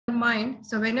mind.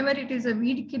 So whenever it is a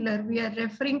weed killer, we are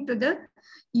referring to the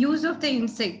use of the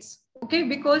insects. Okay,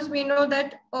 because we know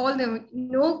that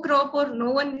no crop or no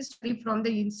one is free from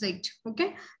the insect.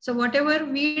 Okay, so whatever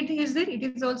weed is there, it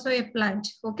is also a plant.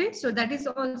 Okay, so that is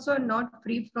also not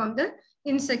free from the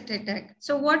insect attack.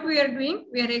 So what we are doing,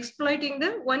 we are exploiting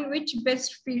the one which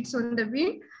best feeds on the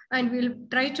weed, and we'll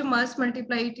try to mass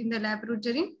multiply it in the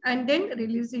laboratory and then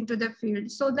release into the field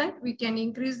so that we can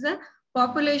increase the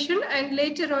population, and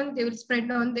later on they will spread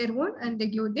on their own and they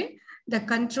give the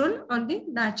control on the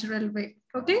natural way.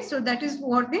 Okay, so that is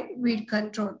what the weed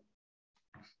control.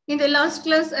 In the last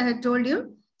class, I had told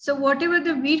you, so whatever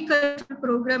the weed control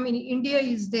program in India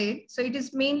is there, so it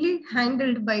is mainly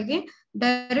handled by the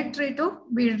Directorate of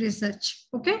Weed Research.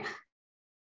 Okay.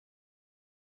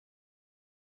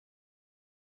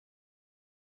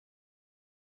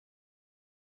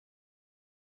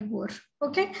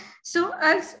 Okay, so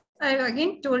as I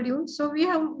again told you, so we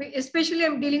have, especially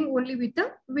I'm dealing only with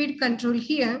the weed control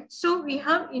here. So we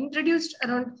have introduced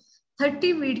around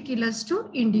 30 weed killers to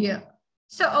India.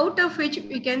 So out of which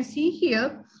we can see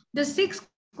here, the 6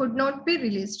 could not be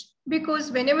released,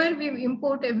 because whenever we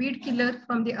import a weed killer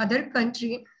from the other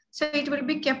country, so it will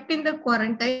be kept in the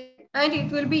quarantine and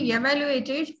it will be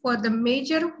evaluated for the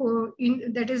major,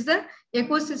 that is the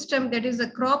ecosystem, that is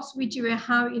the crops which we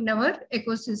have in our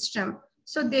ecosystem.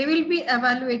 So they will be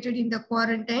evaluated in the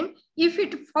quarantine if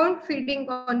it found feeding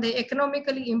on the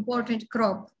economically important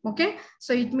crop. Okay,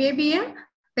 so it may be a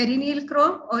perennial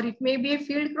crop or it may be a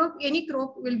field crop. Any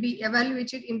crop will be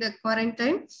evaluated in the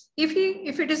quarantine. If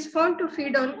it is found to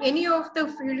feed on any of the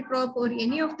field crop or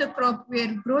any of the crop we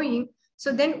are growing,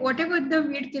 so then whatever the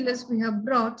weed killers we have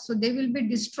brought, so they will be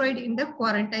destroyed in the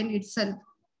quarantine itself.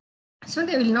 So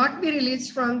they will not be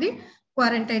released from the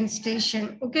quarantine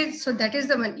station. Okay, so that is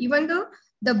the one. Even though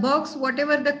the box,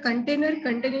 whatever the container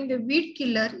containing the weed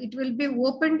killer, it will be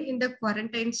opened in the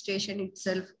quarantine station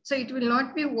itself. So it will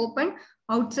not be opened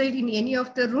outside in any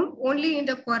of the room. Only in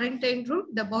the quarantine room,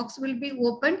 the box will be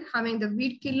opened having the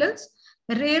weed killers,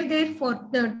 rare there for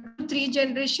the 2-3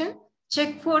 generation,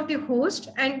 check for the host,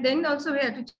 and then also we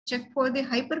have to check for the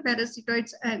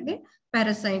hyperparasitoids and the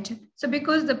parasite. So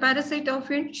because the parasite of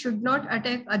it should not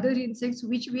attack other insects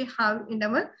which we have in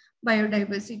our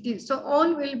biodiversity. So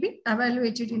all will be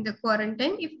evaluated in the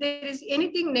quarantine. If there is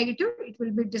anything negative, it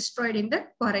will be destroyed in the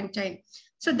quarantine.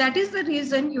 So that is the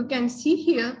reason you can see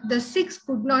here, the 6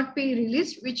 could not be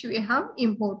released, which we have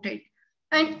imported.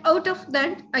 And out of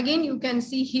that, again, you can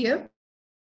see here,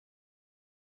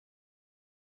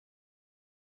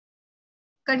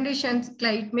 conditions,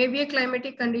 it may be a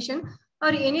climatic condition or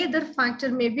any other factor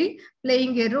may be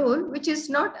playing a role, which is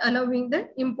not allowing the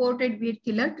imported weed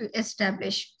killer to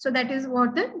establish. So that is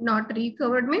what the not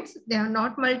recovered means. They are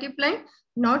not multiplied,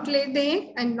 not laid the egg,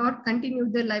 and not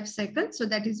continued the life cycle. So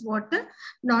that is what the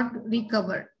not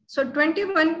recovered. So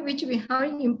 21 which we have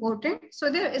imported, so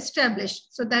they are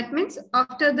established. So that means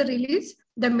after the release,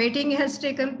 the mating has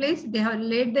taken place, they have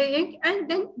laid the egg, and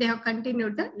then they have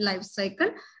continued the life cycle.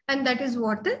 And that is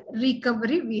what the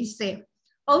recovery we say.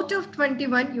 Out of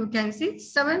 21, you can see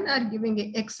 7 are giving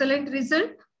an excellent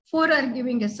result, 4 are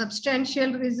giving a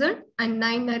substantial result, and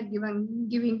 9 are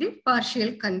giving the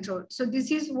partial control. So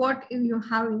this is what you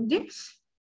have in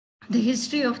the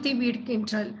history of the weed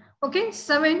control. Okay,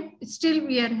 7, still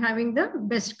we are having the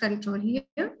best control here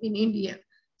in India.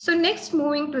 So next,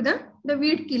 moving to the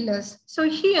weed killers. So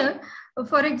here,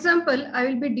 for example, I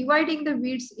will be dividing the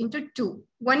weeds into 2.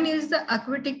 One is the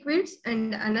aquatic weeds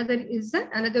and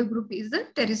another group is the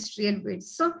terrestrial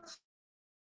weeds.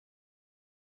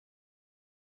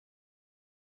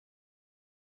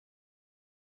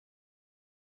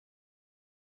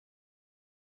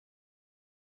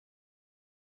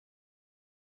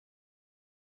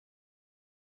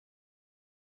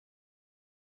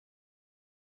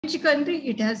 Which country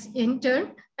it has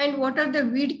entered and what are the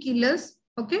weed killers,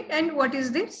 okay, and what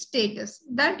is the status,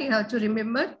 that you have to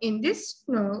remember in this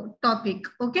topic.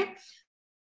 Okay,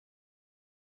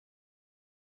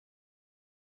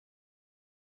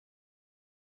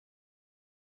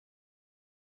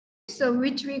 so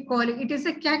which we call it is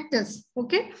a cactus.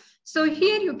 Okay, so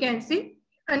here you can see,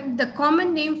 and the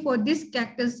common name for this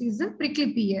cactus is a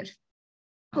prickly pear.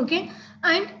 Okay,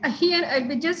 and here I'll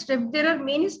be just, there are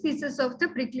many species of the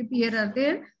prickly pear are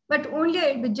there, but only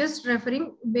I'll be just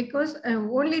referring because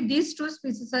only these 2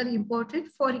 species are imported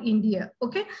for India.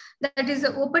 Okay, that is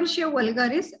the Opuntia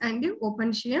vulgaris and the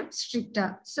Opuntia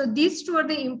stricta. So these 2 are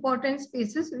the important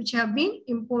species which have been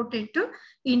imported to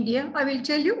India. I will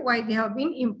tell you why they have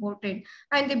been imported,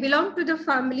 and they belong to the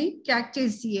family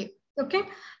Cactaceae. Okay,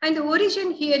 and the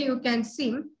origin here you can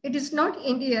see, it is not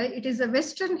India, it is a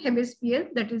Western hemisphere,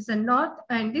 that is the North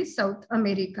and the South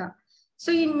America.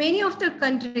 So in many of the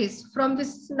countries from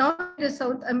this North and the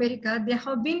South America, they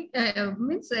have been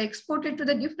exported to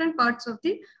the different parts of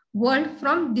the world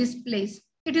from this place.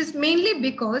 It is mainly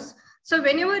because, so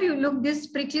whenever you look this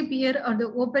prickly pear or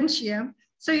the open shea,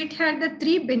 so it had the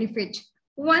three benefits.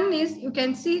 One is you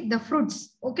can see the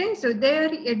fruits, okay, so they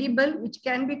are edible, which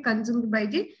can be consumed by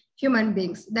the human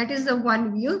beings. That is the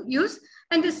one we use.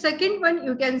 And the second one,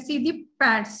 you can see the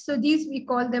pads. So these we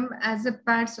call them as the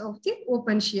pads of the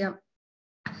open shea.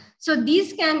 So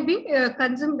these can be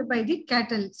consumed by the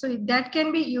cattle. So that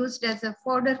can be used as a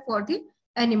fodder for the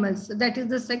animals. So that is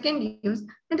the second use.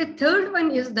 And the third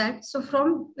one is that, so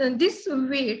from this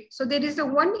weed, so there is a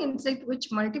one insect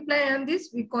which multiply on this,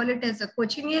 we call it as a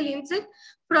cochineal insect.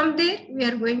 From there, we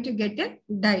are going to get a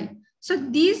dye. So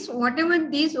these, whatever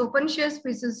these open shea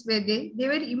species were they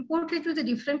were imported to the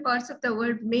different parts of the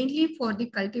world, mainly for the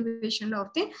cultivation of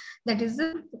the, that is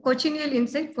the cochineal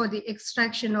insect for the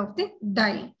extraction of the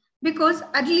dye. Because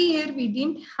earlier we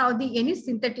didn't have the any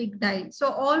synthetic dye. So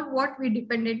all what we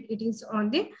depended, it is on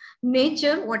the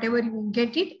nature, whatever you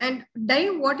get it, and dye,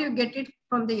 what you get it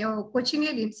from the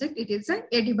cochineal insect, it is an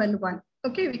edible one.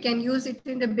 Okay, we can use it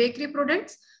in the bakery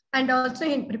products, and also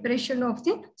in preparation of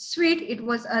the sweet, it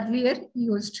was earlier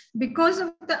used. Because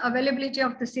of the availability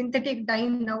of the synthetic dye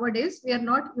nowadays, we are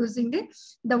not using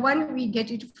the one we get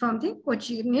it from the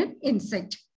cochineal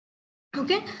insect.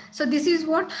 Okay, so this is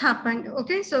what happened.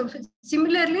 Okay, so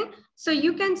similarly, so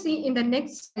you can see in the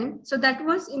next time, so that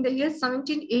was in the year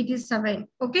 1787.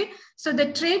 Okay, so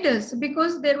the traders,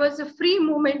 because there was a free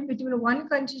movement between one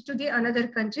country to the another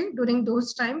country during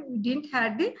those time, we didn't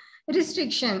have the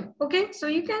restriction. Okay, so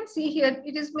you can see here,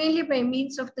 it is mainly by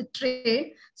means of the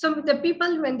trade. So the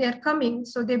people, when they are coming,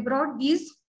 so they brought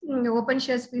these open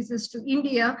shea species to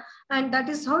India, and that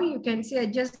is how you can see,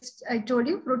 I told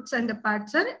you, fruits and the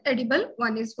parts are edible.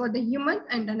 One is for the human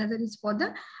and another is for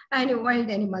the wild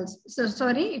animals. So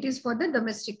sorry, it is for the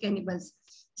domestic animals.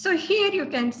 So here you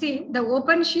can see the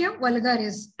open shea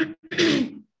vulgaris.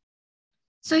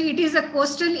 So it is a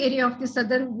coastal area of the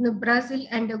southern Brazil,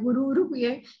 and the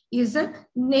Uruguay is a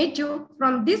native.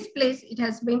 From this place, it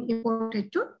has been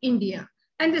imported to India.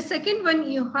 And the second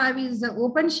one you have is the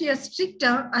open shea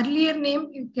stricta. Earlier name,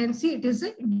 you can see it is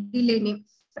a Delaney.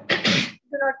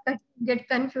 Do not get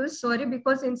confused, sorry,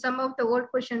 because in some of the old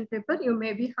question paper, you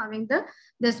may be having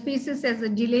the species as a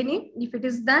Delaney. If it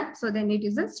is that, so then it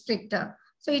is a stricta.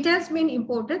 So it has been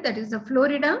imported, that is the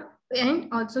Florida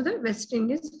and also the West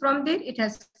Indies. From there, it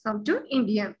has come to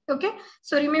India. Okay,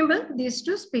 so remember these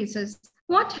two species.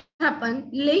 What happened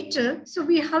later? So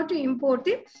we have to import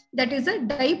it. That is a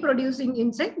dye-producing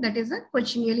insect. That is a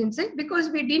cochineal insect, because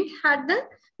we didn't have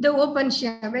the open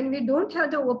shea. When we don't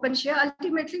have the open shea,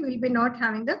 ultimately we'll be not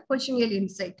having the cochineal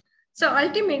insect. So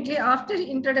ultimately, after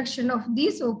introduction of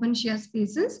these open shea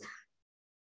species,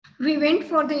 we went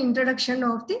for the introduction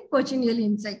of the cochineal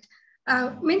insect.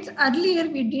 Means earlier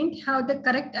we didn't have the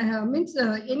correct,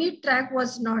 any track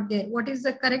was not there. What is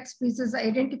the correct species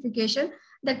identification?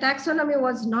 The taxonomy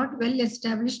was not well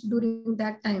established during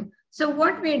that time. So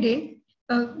what we did,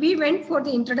 we went for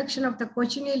the introduction of the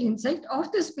cochineal insect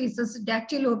of the species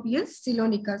Dactylopius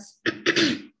silonicus.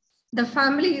 The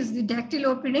family is the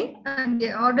Dactylopidae, and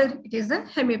the order, it is a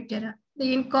Hemiptera.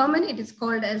 In common, it is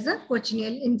called as a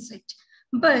cochineal insect.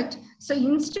 But so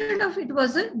instead of, it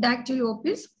was a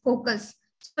Dactylopius coccus.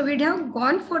 So we'd have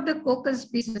gone for the coccus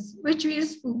species, which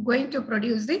is going to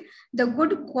produce the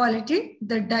good quality,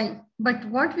 the dye. But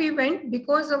what we went,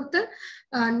 because of the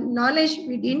knowledge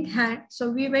we didn't have, so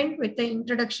we went with the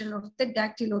introduction of the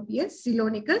Dactylopius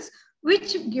silonicus,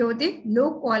 which gave the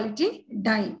low quality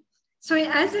dye. So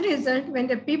as a result, when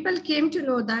the people came to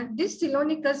know that this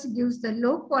silonicus gives the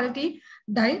low quality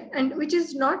dye, and which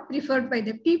is not preferred by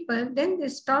the people, then they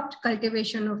stopped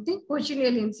cultivation of the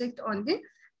cochineal insect on the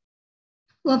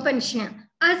open shea.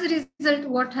 As a result,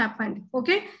 what happened?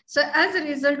 Okay, so as a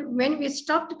result, when we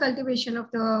stopped cultivation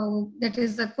of that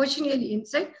is the cochineal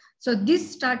insect, so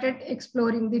this started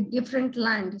exploring the different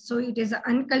land. So it is an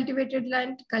uncultivated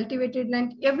land, cultivated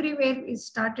land, everywhere we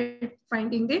started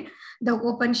finding the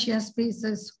open shea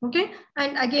spaces. Okay,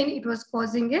 and again, it was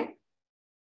causing a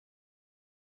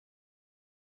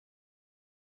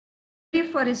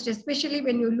forest, especially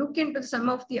when you look into some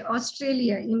of the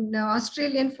Australia, in the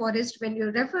Australian forest, when you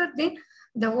refer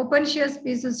the open shea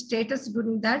species status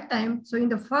during that time. So in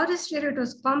the forest area, it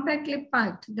was compactly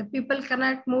packed. The people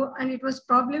cannot move, and it was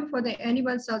problem for the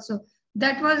animals also.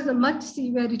 That was the much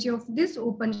severity of this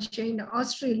open shea in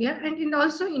Australia, and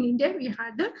also in India, we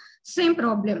had the same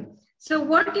problem. So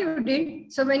what you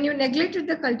did, so when you neglected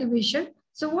the cultivation,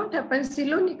 so what happens,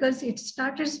 Silonicus, it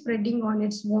started spreading on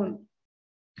its own.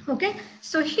 Okay,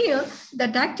 so here the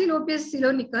Dactylopus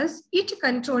silonicus, it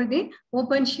controlled the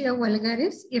open shear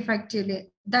vulgaris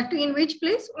effectively. That in which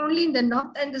place? Only in the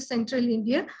north and the central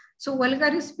India. So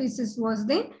vulgaris species was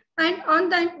there. And on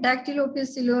that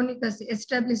Dactylopus silonicus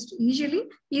established easily,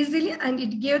 and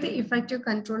it gave the effective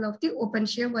control of the open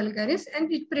shear vulgaris,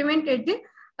 and it prevented the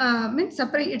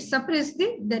it suppressed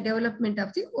the development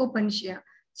of the open shear.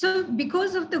 So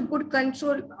because of the good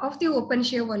control of the open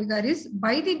shear vulgaris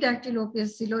by the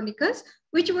Dactylopus silonicus,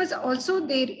 which was also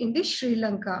there in the Sri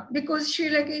Lanka, because Sri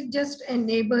Lanka is just a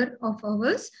neighbor of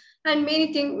ours, and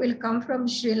many things will come from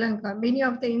Sri Lanka. Many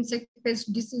of the insect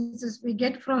pest diseases we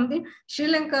get from the Sri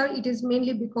Lanka, it is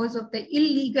mainly because of the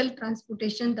illegal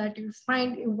transportation that you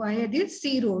find via the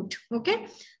sea road. Okay.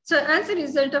 So as a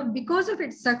result of, because of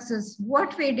its success,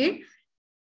 what we did,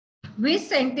 we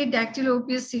sent the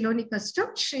Dactylopus silonicus to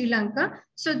Sri Lanka.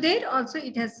 So there also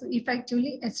it has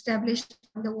effectively established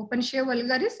the open shear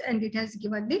vulgaris, and it has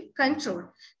given the control.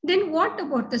 Then what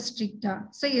about the stricta?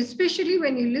 So especially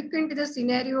when you look into the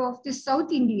scenario of the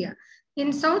South India,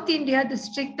 in South India, the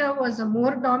stricta was a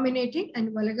more dominating and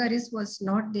vulgaris was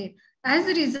not there. As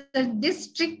a result,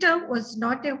 this stricta was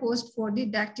not a host for the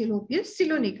Dactylopus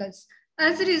silonicus.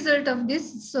 As a result of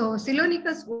this, so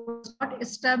Silonicus was not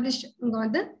established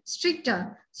on the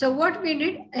stricta. So what we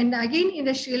did, and again in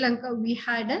the Sri Lanka, we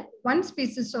had one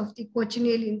species of the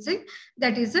cochineal insect,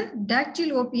 that is a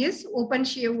Dactylopus open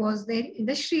shear was there in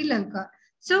the Sri Lanka.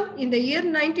 So in the year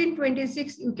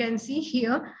 1926, you can see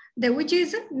here, which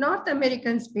is North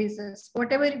American species.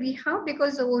 Whatever we have,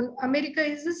 because America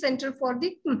is the center for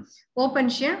the open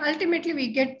shear. Ultimately,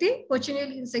 we get the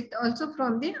cochineal insect also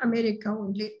from the America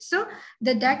only. So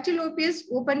the Dactylopus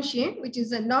open shear, which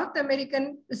is a North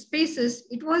American species,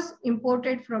 it was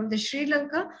imported from the Sri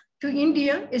Lanka to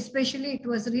India, especially it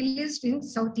was released in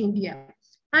South India.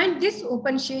 And this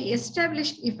open shear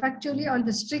established effectively on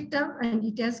the stricta, and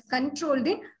it has controlled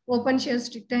the open shear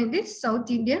stricta in the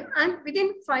South India. And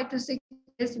within 5 to 6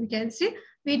 years, we can see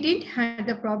we didn't have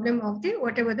the problem of the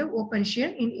whatever the open shear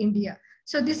in India.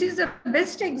 So this is the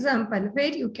best example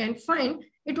where you can find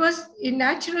it was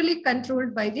naturally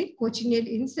controlled by the cochineal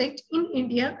insect in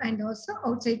India and also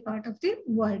outside part of the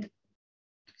world.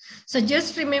 So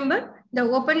just remember the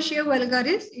open shear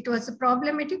vulgaris, it was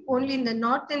problematic only in the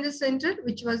north and the center,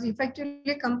 which was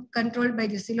effectively controlled by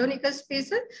the Silonicus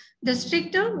species, the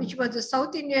stricta, which was the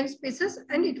South Indian species,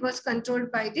 and it was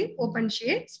controlled by the open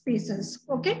shear species.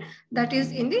 Okay, that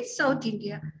is in the South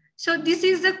India. So this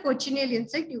is the cochineal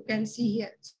insect you can see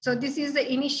here. So this is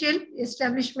the initial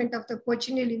establishment of the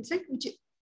cochineal insect,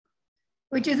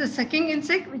 which is a sucking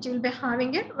insect, which will be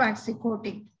having a waxy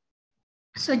coating.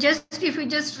 So just if you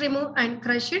just remove and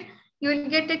crush it, you will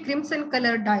get a crimson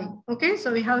color dye. Okay,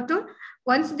 so we have to,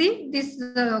 once this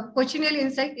cochineal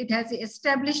insect, it has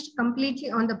established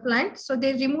completely on the plant. So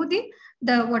they remove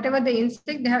the whatever the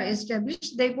insect they have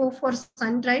established, they go for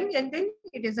sun drying, and then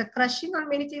it is a crushing or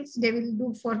many things they will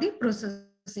do for the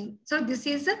processing. So this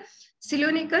is a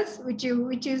Silonicus, which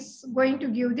is going to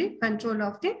give the control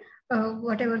of the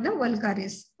whatever the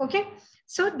vulgaris. Okay.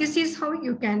 So this is how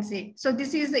you can say. So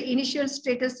this is the initial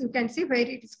status you can see where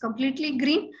it is completely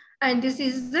green, and this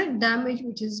is the damage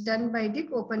which is done by the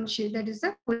open shear, that is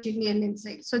a cochineal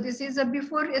insect. So this is a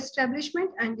before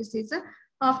establishment and this is a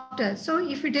after. So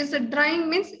if it is a drying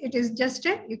means it is just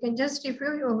a, you can just, if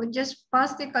you just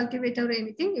pass the cultivator or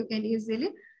anything, you can easily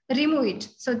remove it.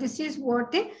 So this is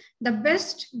what the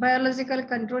best biological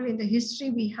control in the history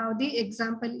we have. The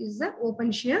example is the open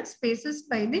shear spaces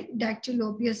by the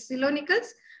Dactylopus silonicus,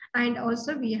 and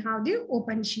also we have the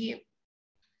open shear.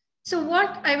 So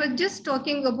what I was just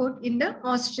talking about in the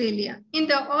Australia. In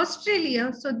the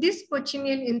Australia, so this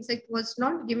cochineal insect was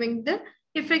not giving the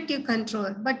effective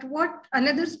control, but what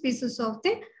another species of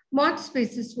the moth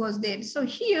species was there. So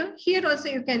here also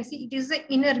you can see it is the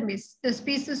inermis. The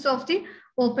species of the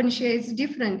open shear is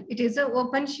different. It is an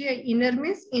open shear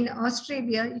inermis in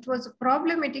Australia. It was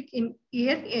problematic in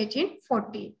year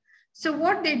 1840. So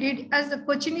what they did, as the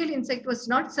cochineal insect was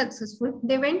not successful,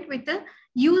 they went with the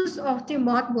use of the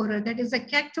moth borer, that is a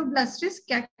Cactoblastis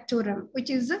cactorum, which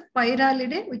is a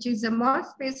Pyralidae, which is a moth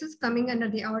species coming under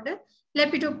the order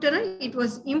Lepidoptera. It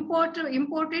was imported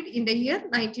in the year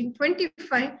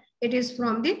 1925. It is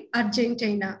from the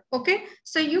Argentina. Okay,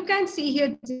 so you can see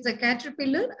here this is a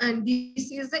caterpillar and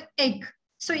this is the egg.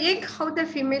 So egg, how the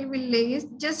female will lay is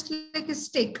just like a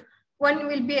stick. One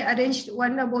will be arranged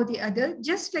one above the other,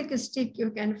 just like a stick.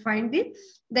 You can find the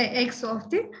eggs of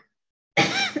the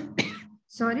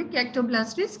Sorry,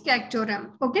 Cactoblast is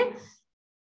cactorum. Okay.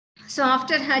 So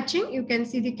after hatching, you can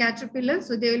see the caterpillar.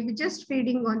 So they will be just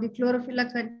feeding on the chlorophyll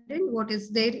content, what is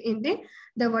there in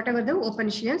the whatever the open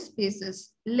shear spaces.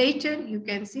 Later, you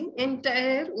can see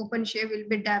entire open shear will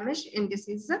be damaged, and this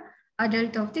is the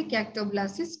adult of the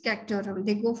Cactoblastis cactorum.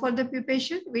 They go for the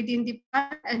pupation within the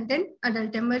plant, and then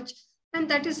adult emerge. And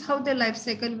that is how the life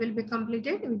cycle will be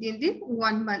completed within the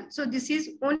 1 month. So this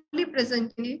is only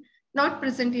present in, not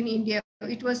present in India.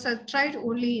 It was tried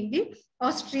only in the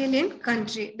Australian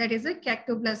country, that is a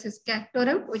Cactoblastis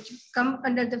cactorum, which come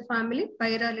under the family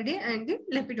Pyralidae and the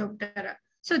Lepidoptera.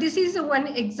 So this is one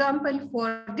example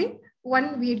for the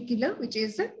one weed killer, which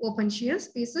is the open shear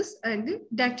species and the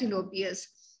Dactylopius.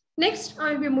 Next,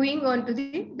 I'll be moving on to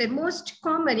the most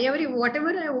common,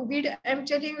 whatever weed I'm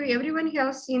telling you, everyone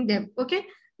has seen them, okay?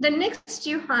 The next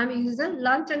you have is the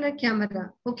Lantana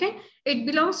camera, okay? It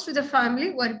belongs to the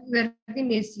family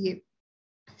Verbenaceae.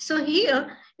 So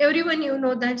here, everyone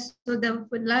that so the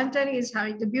lantern is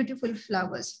having the beautiful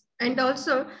flowers, and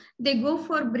also they go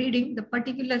for breeding the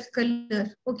particular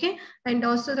color, okay, and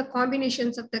also the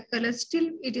combinations of the colors. Still,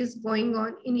 it is going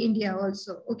on in India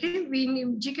also, okay. We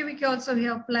in GKVK also we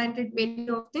have planted many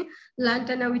of the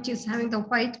lantana, which is having the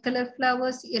white color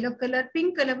flowers, yellow color,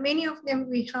 pink color. Many of them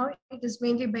we have. It is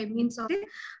mainly by means of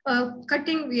the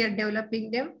cutting we are developing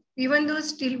them. Even though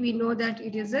still we know that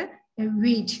it is a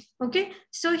weed. Okay,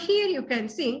 so here you can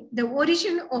see the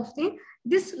origin of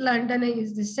this lantana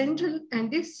is the Central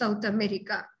and the South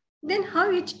America. Then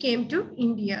how it came to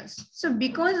India. So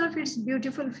because of its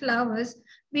beautiful flowers,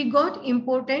 we got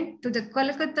imported to the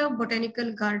Kolkata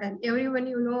Botanical Garden. Everyone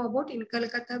about in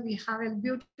Kolkata, we have a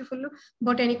beautiful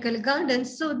botanical garden.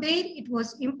 So there it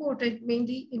was imported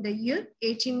mainly in the year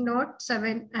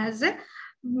 1807 as a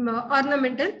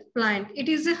ornamental plant. It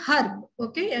is a herb,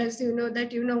 okay, as you know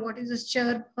that what is a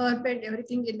shrub, herb and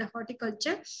everything in the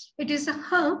horticulture. It is a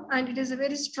herb and it is a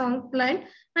very strong plant,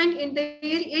 and in the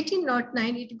year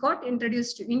 1809 it got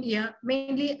introduced to India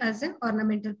mainly as an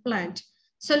ornamental plant.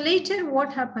 So later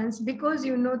what happens, because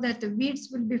that the weeds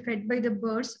will be fed by the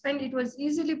birds, and it was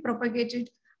easily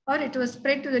propagated or it was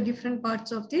spread to the different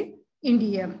parts of the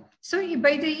India. So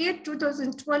by the year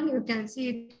 2012, you can see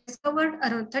it has covered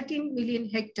around 13 million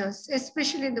hectares,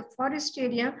 especially in the forest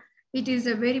area. It is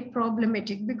a very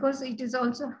problematic because it is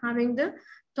also having the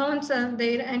thorns are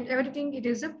there and everything. It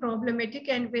is a problematic,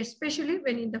 and especially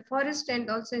when in the forest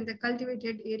and also in the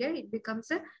cultivated area, it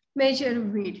becomes a major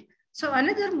weed. So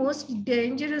another most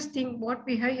dangerous thing what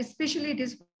we have, especially it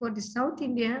is for the South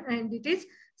India, and it is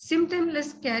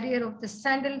symptomless carrier of the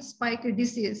sandal spike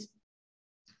disease.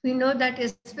 We know that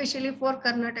especially for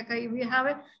Karnataka, we have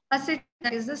a asset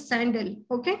that is the sandal.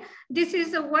 Okay, this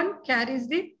is the one carries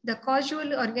the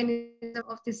causal organism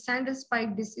of the sandal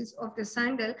spike disease of the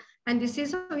sandal, and this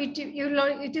is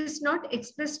it is not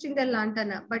expressed in the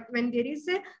lantana, but when there is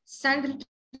a sandal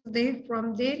there,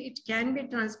 from there it can be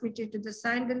transmitted to the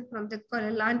sandal from the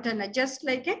lantana, just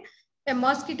like a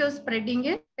mosquito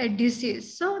spreading a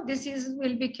disease. So this is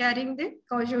will be carrying the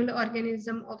causal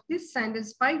organism of this sandal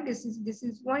spike disease. This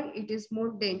is why it is more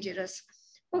dangerous.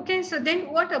 Okay, so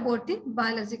then what about the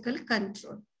biological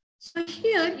control? So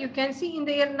here you can see in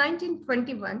the year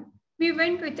 1921, we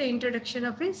went with the introduction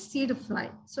of a seed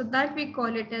fly. So that we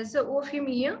call it as the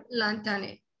Ophemia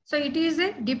lantanae. So it is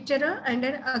a diptera and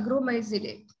an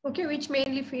agromyzidae, okay, which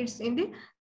mainly feeds in the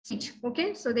seed.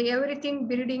 Okay, so the everything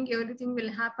breeding, everything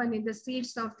will happen in the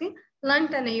seeds of the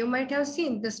lantana. You might have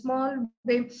seen the small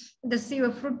the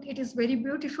seed fruit. It is very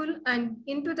beautiful, and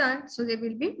into that, so they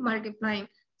will be multiplying.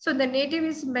 So the native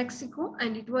is Mexico,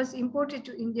 and it was imported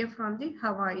to India from the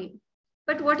Hawaii.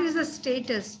 But what is the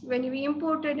status when we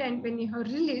imported and when you have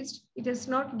released? It is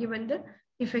not given the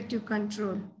effective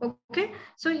control. Okay,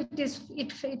 so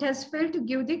it has failed to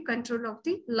give the control of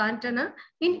the lantana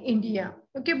in India.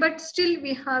 Okay, but still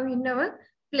we have in our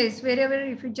place wherever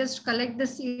if you just collect the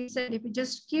seeds and if you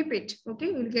just keep it, okay,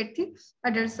 you will get the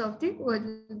adults of the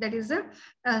that is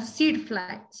a seed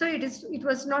fly. So it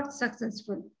was not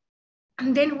successful.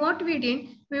 And then what we did,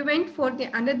 we went for the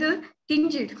another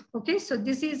tinged. Okay, so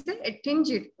this is a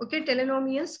tinged, okay,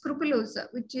 Telenomia scrupulosa,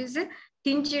 which is a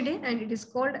tinged, and it is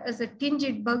called as a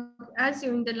tinged bug, as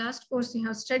you in the last course you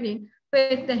have studied,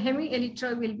 where the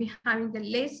hemi-elytra will be having the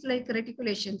lace-like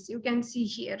reticulations. You can see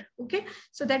here, okay.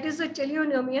 So that is a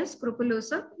Teleonomia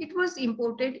scrupulosa. It was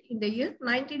imported in the year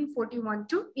 1941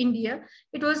 to India.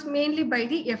 It was mainly by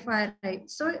the FRI.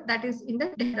 So that is in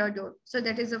the Dehradun. So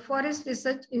that is a Forest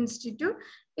Research Institute.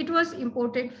 It was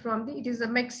imported from it is a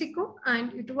Mexico,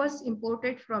 and it was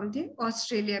imported from the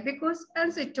Australia, because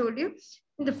as I told you,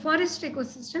 In the forest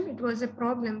ecosystem, it was a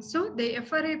problem. So the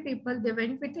FRA people, they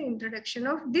went with the introduction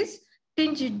of this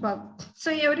tinged bug. So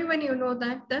everyone, you know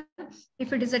that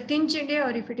if it is a tinged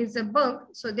or if it is a bug,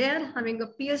 so they are having a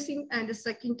piercing and a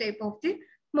sucking type of the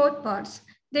mouth parts.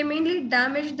 They mainly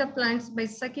damage the plants by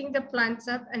sucking the plants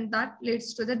up, and that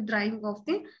leads to the drying of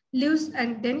the leaves,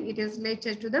 and then it is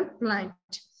later to the plant.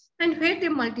 And where they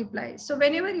multiply. So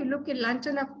whenever you look at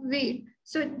lantern of weed,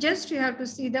 so just you have to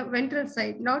see the ventral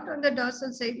side, not on the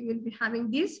dorsal side, you will be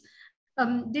having this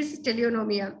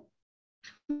teleonomia.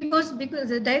 Because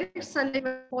the direct sunlight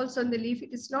when it falls on the leaf,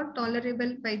 it is not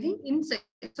tolerable by the insect.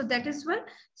 So that is why,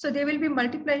 so they will be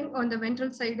multiplying on the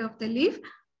ventral side of the leaf,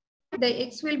 and the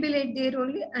eggs will be laid there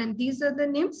only, and these are the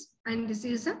nymphs, and this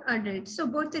is the adult. So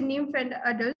both the nymph and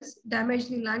adults damage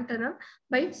the lantana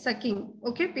by sucking,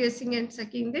 okay, piercing and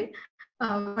sucking the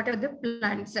whatever the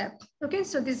plants have. Okay,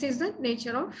 so this is the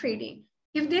nature of feeding.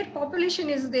 If their population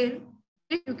is there,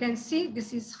 okay, you can see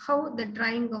this is how the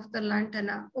drying of the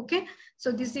lantana. Okay,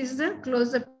 so this is the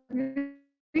close-up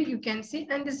you can see,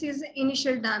 and this is the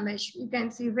initial damage. You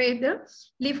can see where the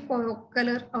leaf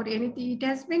color or anything, it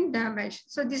has been damaged.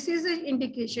 So this is the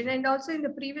indication. And also in the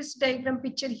previous diagram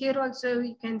picture here also,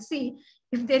 you can see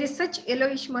if there is such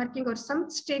yellowish marking or some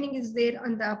staining is there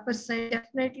on the upper side,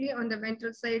 definitely on the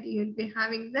ventral side, you will be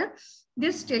having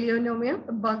this teleonomia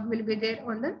bug will be there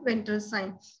on the ventral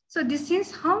side. So this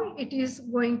is how it is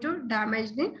going to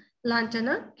damage the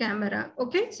lantana camera.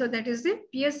 Okay, so that is the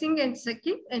piercing and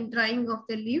sucking and drying of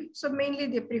the leaf. So mainly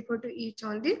they prefer to eat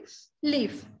on the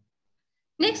leaf.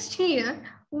 Next here,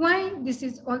 why this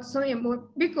is also a more,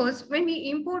 because when we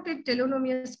imported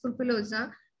Teleonomia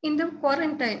scrupulosa in the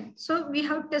quarantine, so we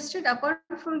have tested apart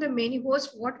from the many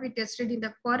hosts, what we tested in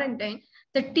the quarantine,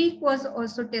 the teak was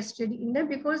also tested in there,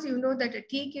 because you know that a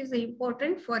teak is an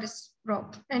important forest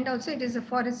crop, and also it is a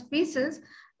forest species,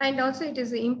 and also it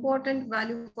is an important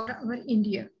value for our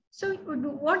India. So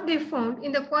what they found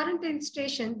in the quarantine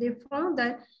station, they found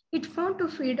that it found to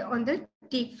feed on the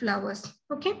teak flowers.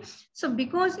 Okay, so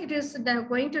because it is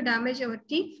going to damage our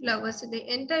teak flowers,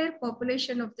 the entire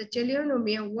population of the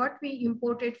Teleonomia, what we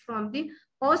imported from the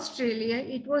Australia,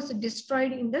 it was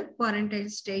destroyed in the quarantine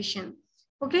station.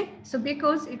 Okay, so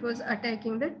because it was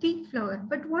attacking the teak flower.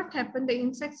 But what happened? The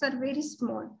insects are very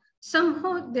small.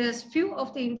 Somehow there's few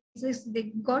of the insects,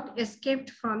 they got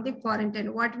escaped from the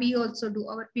quarantine. What we also do,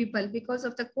 our people, because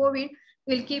of the COVID,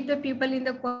 we'll keep the people in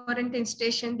the quarantine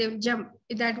station, they will jump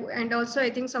that. And also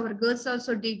I think our girls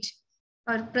also did,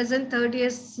 our present third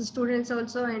years students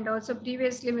also, and also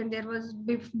previously when there was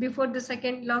before the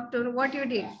second lockdown, what you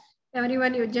did,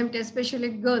 everyone you jumped, especially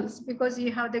girls, because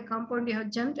you have the compound, you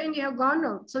have jumped and you have gone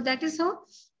out. So that is how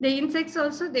the insects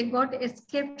also, they got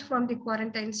escaped from the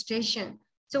quarantine station.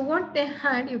 So what they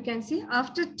had, you can see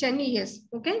after 10 years,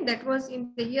 okay, that was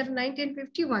in the year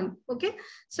 1951, okay.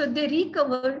 So they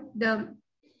recovered the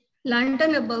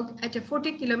lantana bug at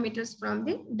 40 kilometers from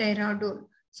the Dehradun.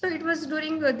 So it was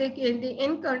during the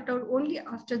encounter only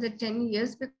after the 10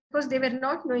 years, because they were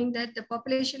not knowing that the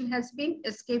population has been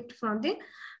escaped from the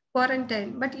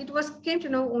quarantine, but it was came to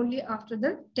know only after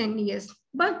the 10 years.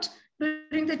 But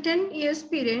during the 10 years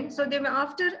period, so they were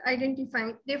after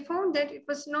identifying, they found that it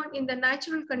was not in the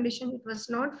natural condition, it was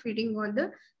not feeding on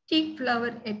the teak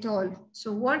flower at all.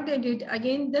 So what they did,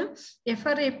 again the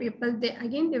FRA people,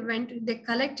 they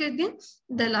collected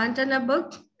the lantana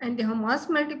bug, and they have mass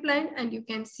multiplied, and you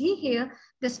can see here,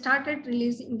 they started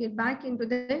releasing it back into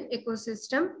the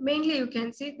ecosystem. Mainly you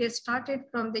can see they started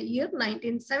from the year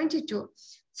 1972.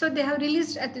 So they have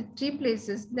released at the 3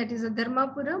 places, that is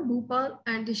Dharmapura, Bhopal,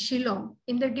 and Shillong.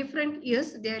 In the different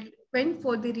years, they went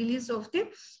for the release of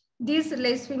these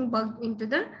lacewing bug into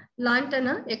the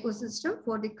lantana ecosystem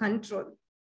for the control.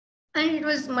 And it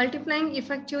was multiplying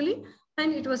effectively,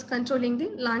 and it was controlling the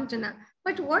lantana.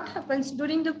 But what happens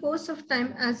during the course of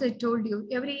time, as I told you,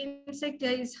 every insect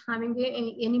is having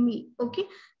an enemy, okay?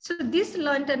 So this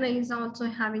lantana is also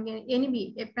having an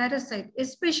enemy, a parasite.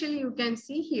 Especially you can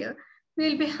see here, we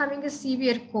will be having a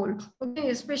severe cold, okay?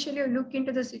 Especially you look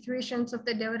into the situations of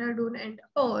the Dehradun and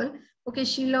all, okay,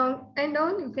 Shillong and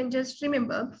all, you can just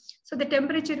remember. So the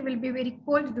temperature will be very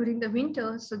cold during the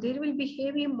winter. So there will be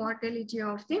heavy mortality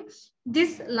of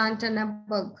this lantana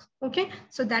bug, okay?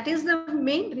 So that is the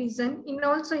main reason. In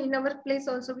also in our place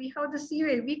also, we have the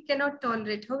severe, we cannot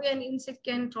tolerate, how an insect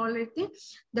can tolerate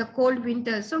the cold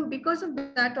winter. So because of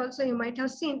that also, you might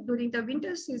have seen during the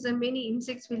winter season, many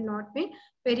insects will not be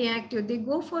very active. They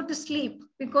go for the sleep,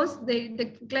 because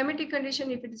the climatic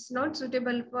condition, if it is not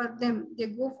suitable for them, they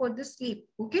go for the sleep,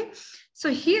 okay? So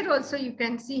here also you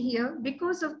can see here,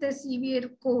 because of the severe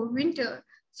cold winter,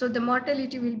 so the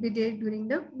mortality will be there during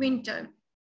the winter.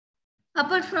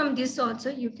 Apart from this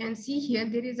also, you can see here,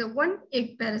 there is a one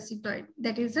egg parasitoid,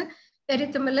 that is a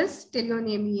Erythromallus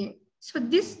teleonemia. So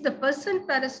this, the percent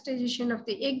parasitization of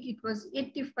the egg, it was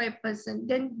 85%.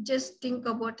 Then just think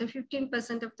about the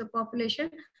 15% of the population,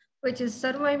 which is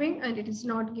surviving and it is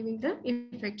not giving the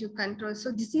effective control.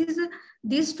 So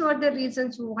these two are the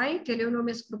reasons why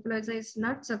Teleonomus scrupulosa is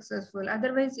not successful.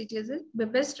 Otherwise, it is the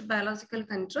best biological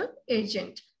control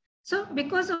agent. So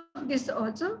because of this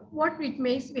also, what it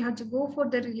makes, we have to go for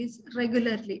the release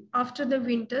regularly. After the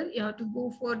winter, you have to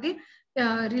go for the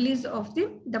release of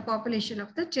the population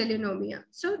of the telenomia.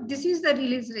 So this is the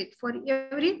release rate for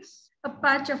every a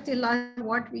patch of the large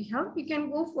what we have, we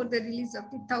can go for the release of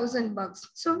the 1,000 bugs.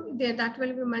 So that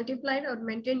will be multiplied or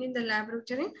maintained in the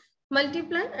laboratory,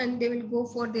 multiply, and they will go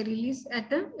for the release at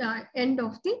the end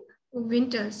of the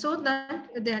winter. So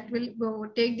that will go,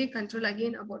 take the control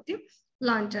again about the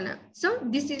lantana. So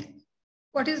this is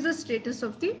what is the status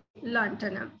of the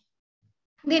lantana.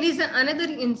 There is another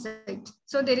insect.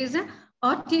 So there is a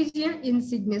Orthisia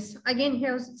insignis. Again, you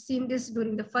have seen this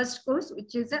during the first course,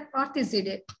 which is a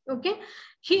Orthisidae. Okay.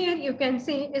 Here you can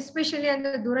see, especially on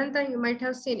the Duranta, you might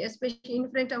have seen, especially in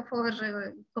front of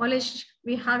our college,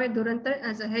 we have a Duranta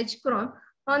as a hedge crop.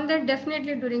 On that,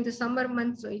 definitely during the summer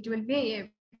months, so it will be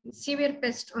a severe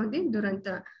pest on the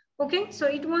Duranta. Okay, so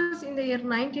it was in the year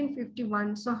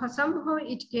 1951. So somehow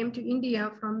it came to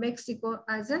India from Mexico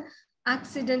as a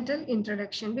accidental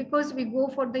introduction, because we go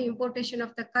for the importation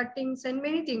of the cuttings and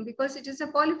many things, because it is a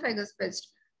polyphagous pest.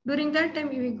 During that time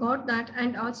we got that,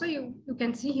 and also you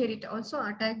can see here it also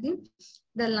attacked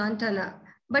the lantana.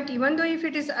 But even though if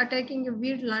it is attacking a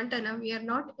weed lantana, we are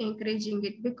not encouraging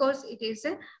it, because it is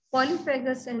a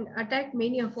polyphagous and attack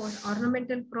many of our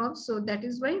ornamental crops. So that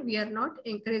is why we are not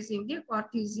encouraging the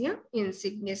Orthisia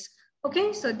insignis.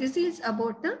 Okay, so this is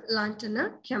about the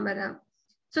lantana camera.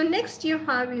 So next you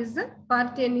have is the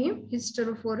Parthenium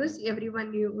hysterophorus.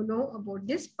 Everyone you know about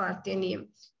this Parthenium.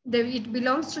 It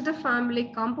belongs to the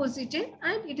family Compositae,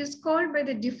 and it is called by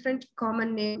the different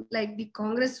common name like the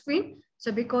Congress queen.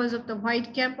 So because of the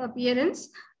white cap appearance,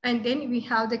 and then we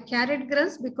have the carrot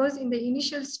grass, because in the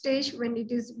initial stage when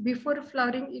it is before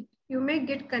flowering, you may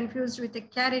get confused with a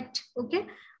carrot, okay,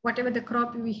 whatever the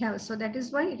crop we have. So that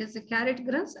is why it is a carrot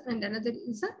grass, and another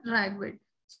is a ragweed.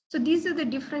 So these are the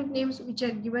different names which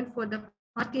are given for the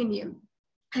Parthenium.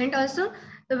 And also,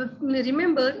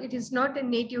 remember, it is not a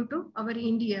native to our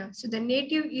India. So the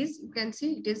native is, you can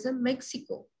see, it is a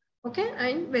Mexico, okay,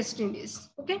 and West Indies,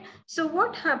 okay. So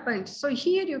what happened? So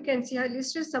here you can see I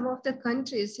listed some of the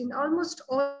countries. In almost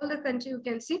all the countries, you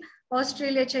can see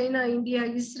Australia, China, India,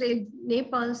 Israel,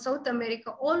 Nepal, South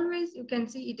America. Always you can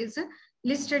see it is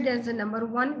listed as the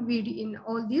 #1 weed in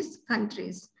all these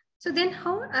countries. So then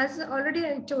how, as already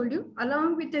I told you,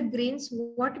 along with the grains,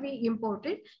 what we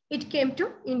imported, it came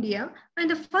to India. And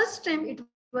the first time it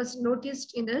was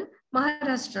noticed in the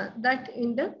Maharashtra, that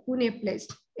in the Pune place.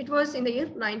 It was in the year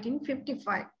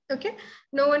 1955. Okay.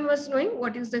 No one was knowing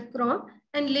what is the crop.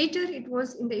 And later it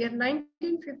was in the year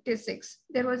 1956.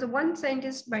 There was one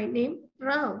scientist by name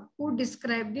Rao who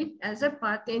described it as a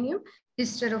Parthenium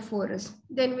hysterophorus.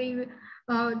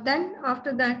 Then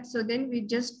after that, so then we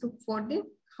just took for the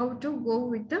how to go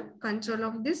with the control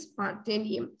of this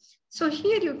Parthenium. So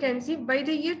here you can see by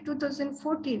the year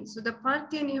 2014, so the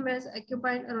Parthenium has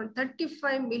occupied around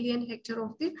 35 million hectares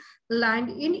of the land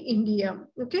in India.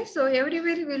 Okay, so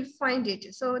everywhere you will find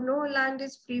it. So no land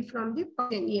is free from the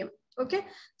Parthenium. Okay,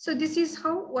 so this is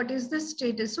how, what is the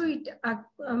status. So it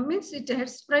means it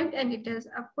has spread and it has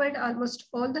acquired almost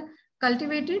all the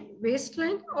cultivated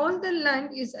wasteland. All the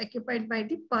land is occupied by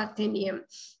the Parthenium.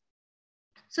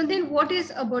 So then what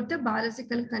is about the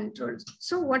biological controls?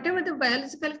 So whatever the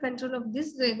biological control of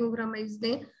this zygogramma is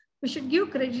there, we should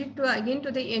give credit to again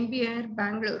to the NBIR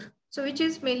Bangalore. So which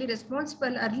is mainly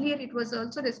responsible. Earlier it was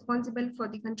also responsible for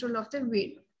the control of the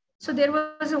weed. So there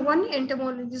was one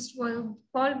entomologist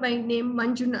called by name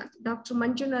Manjunath, Dr.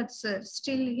 Manjunath sir.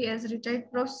 Still he has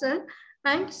retired professor,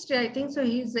 and still I think so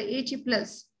he is 80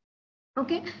 plus.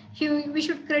 Okay, we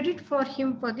should credit for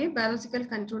him for the biological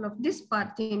control of this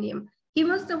Parthenium. He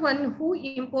was the one who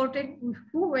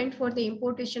went for the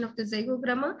importation of the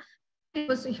zygogramma,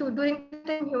 and during that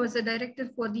time he was a director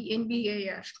for the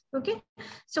NBAR. Okay,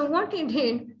 so what he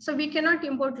did, so we cannot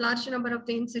import large number of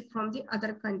the insect from the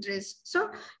other countries. So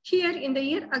here in the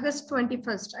year August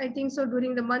 21st, I think so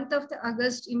during the month of the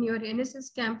August in your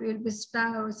NSS camp, you will be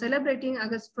celebrating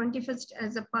August 21st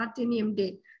as a Parthenium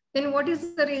Day. Then what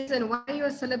is the reason why you are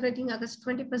celebrating August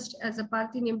 21st as a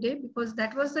Parthenium Day? Because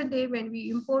that was the day when we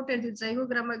imported the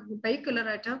Zygogramma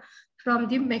bicolorata from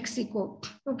the Mexico.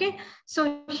 Okay,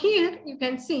 so here you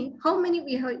can see how many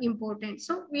we have imported.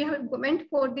 So we have went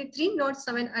for the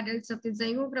 307 adults of the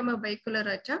Zygogramma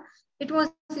bicolorata. It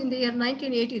was in the year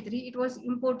 1983. It was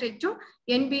imported to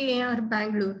NBAR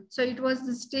Bangalore. So it was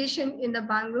the station in the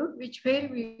Bangalore, where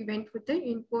we went with the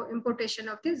importation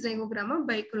of the Zygogramma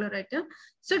bicolorata.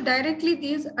 So directly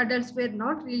these adults were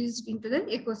not released into the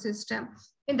ecosystem.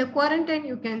 In the quarantine,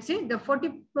 you can see the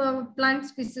 40 plant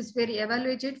species were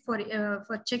evaluated for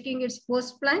checking its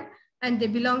host plant, and they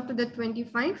belong to the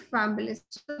 25 families.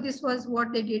 So this was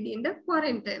what they did in the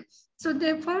quarantine. So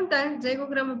they found that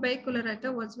Zygogramma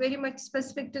bicolorata was very much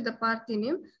specific to the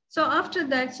Parthenium. So after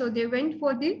that, so they went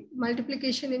for the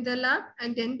multiplication in the lab,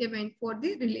 and then they went for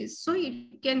the release. So you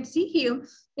can see here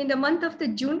in the month of the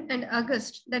June and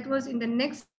August, that was in the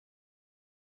next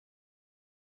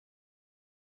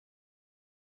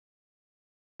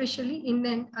especially in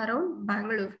and around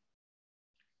Bangalore.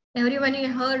 Everyone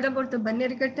heard about the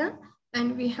Bannerghatta,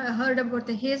 and we have heard about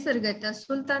the Hesarghatta,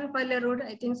 Sultan Pala Road.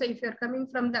 I think so. If you're coming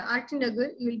from the Artinagar,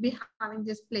 you will be having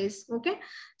this place. Okay,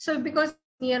 so because it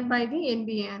is nearby the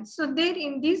NBN. So there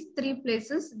in these three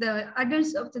places, the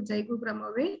adults of the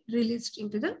Zygogramma were released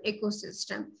into the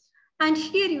ecosystem. And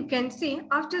here you can see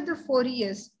after the 4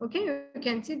 years, okay, you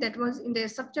can see that was in the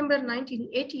September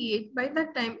 1988. By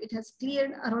that time, it has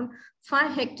cleared around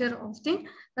 5 hectares of the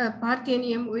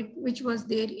Parthenium, which was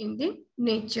there in the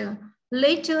nature.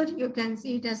 Later, you can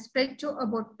see it has spread to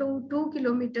about 2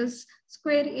 kilometers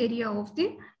square area of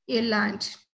the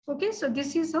land. Okay, so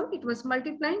this is how it was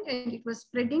multiplying and it was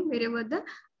spreading wherever the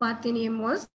Parthenium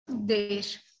was there.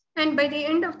 And by the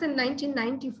end of the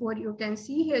 1994, you can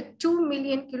see here 2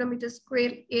 million kilometers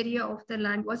square area of the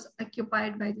land was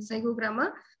occupied by the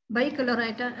Zygogramma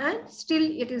bicolorata, and still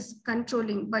it is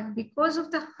controlling. But because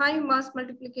of the high mass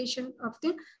multiplication of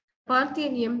the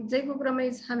Parthenium, Zygogramma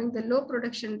is having the low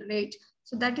production rate.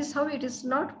 So that is how it is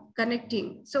not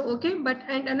connecting. So, okay, but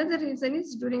and another reason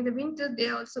is during the winter, they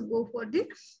also go for the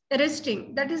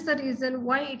resting. That is the reason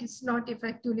why it is not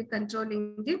effectively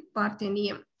controlling the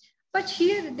Parthenium. But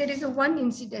here there is a one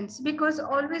incidence, because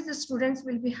always the students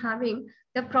will be having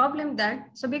the problem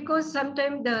that, so because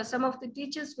sometimes some of the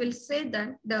teachers will say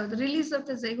that the release of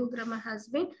the Zygogramma has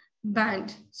been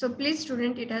banned. So please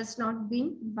student, it has not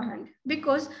been banned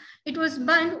because it was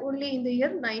banned only in the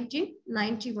year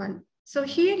 1991. So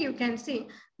here you can see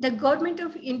the government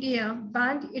of India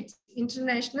banned its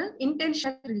international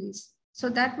intentional release. So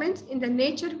that means in the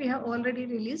nature we have already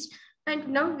released, and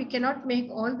now we cannot make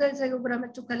all the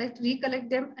Zygogramma to recollect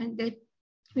them, and then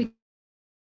we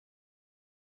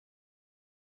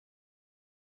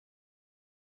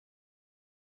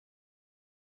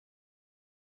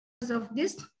of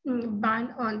this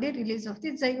ban on the release of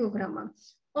the Zygogramma.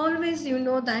 Always you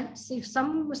know that if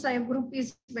some group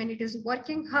is, when it is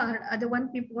working hard, other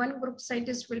one group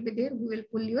scientist will be there who will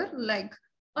pull your leg.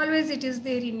 Always it is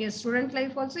there in your student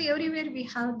life also. Everywhere we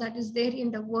have that is there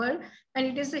in the world, and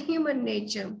it is a human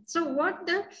nature. So what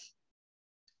the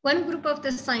one group of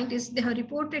the scientists they have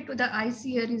reported to the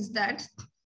ICR is that,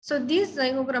 so these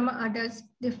Zygogramma adults,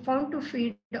 they found to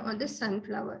feed on the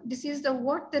sunflower. This is the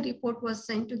what the report was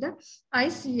sent to the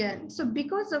ICR. So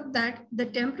because of that, the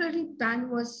temporary ban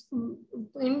was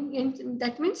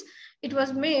that means it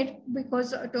was made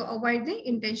because to avoid the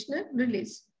intentional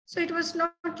release. So it was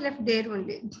not left there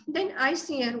only. Then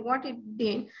ICR, what it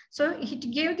did, so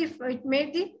it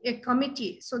made a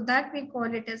committee. So that we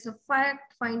call it as a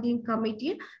fact-finding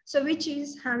committee. So which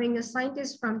is having a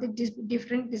scientist from the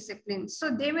different disciplines. So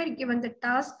they were given the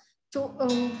task to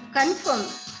confirm,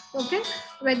 okay,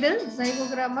 whether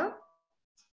Zygogramma.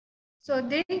 So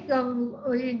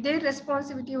their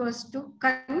responsibility was to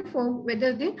confirm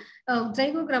whether the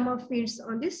Zygogramma feeds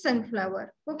on the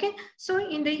sunflower. Okay, so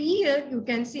in the year you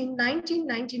can see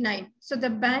 1999, so the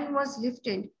ban was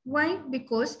lifted. Why?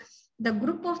 Because the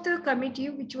group of the committee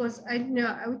which was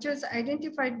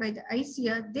identified by the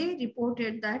ICR, they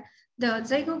reported that the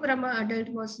Zygogramma adult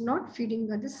was not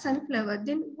feeding on the sunflower.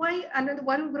 Then why another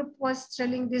one group was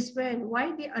telling this way, and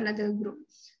why the another group?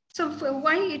 So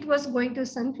why it was going to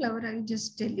sunflower, I'll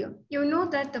just tell you. You know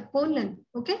that the pollen,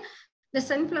 okay? The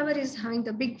sunflower is having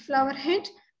the big flower head,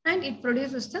 and it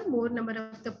produces the more number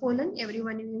of the pollen.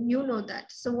 Everyone, you know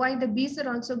that. So why the bees are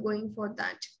also going for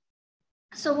that?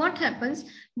 So what happens?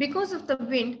 Because of the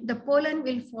wind, the pollen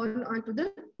will fall onto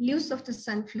the leaves of the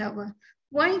sunflower.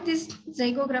 Why this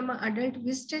Zygogramma adult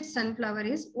visited sunflower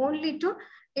is only to,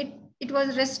 it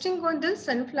was resting on the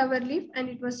sunflower leaf, and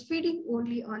it was feeding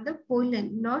only on the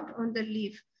pollen, not on the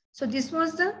leaf. So this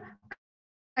was the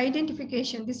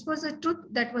identification. This was a truth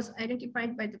that was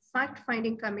identified by the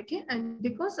fact-finding committee, and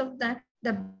because of that,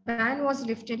 the ban was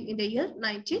lifted in the year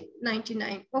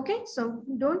 1999. Okay, so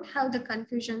don't have the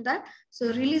confusion that so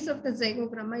release of the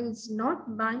zygogramma is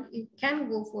not banned; it can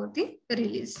go for the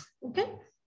release. Okay.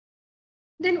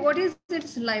 Then what is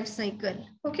its life cycle?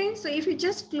 Okay, so if you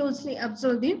just closely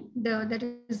observe that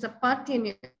is the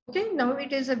Parthian. Okay, now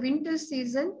it is a winter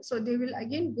season, so they will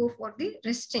again go for the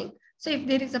resting. So if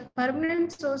there is a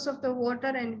permanent source of the water,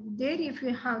 and there if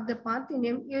you have the Parthian,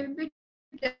 you will be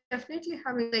definitely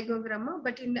having zygogramma,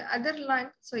 but in the other land,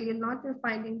 so you'll not be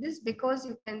finding this, because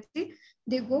you can see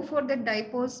they go for the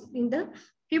dipose in the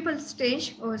pupal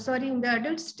stage, or sorry, in the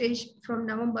adult stage from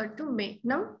November to May.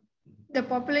 Now the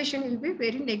population will be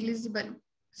very negligible.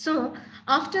 So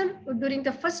after during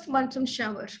the first monsoon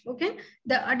shower, okay,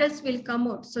 the adults will come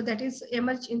out. So that is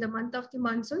emerge in the month of the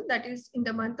monsoon, that is in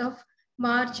the month of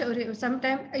March, or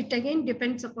sometime it again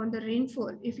depends upon the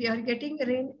rainfall. If you are getting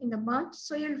rain in the March,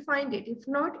 so you'll find it. If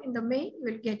not in the May, you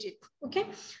will get it. Okay.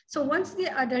 So once the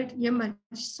adult emerge,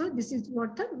 so this is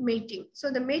what the mating.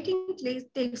 So the mating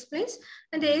takes place,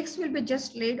 and the eggs will be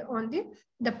just laid on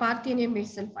the Parthenium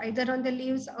itself, either on the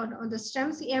leaves or on the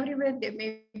stems. Everywhere they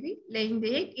may be laying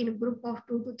the egg in a group of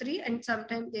 2 to 3, and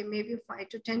sometimes they may be 5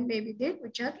 to 10 maybe there,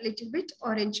 which are little bit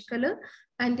orange color,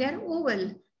 and they are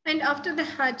oval. And after the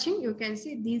hatching, you can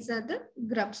see these are the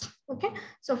grubs. Okay,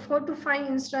 so 4 to 5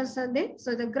 instars are there.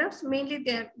 So the grubs mainly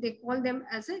they call them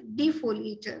as a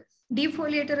defoliator.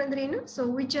 Defoliator andre ಏನು? So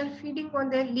which are feeding on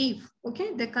their leaf. Okay,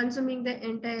 they're consuming the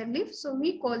entire leaf. So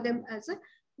we call them as a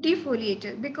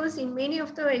defoliator, because in many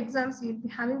of the exams you'll be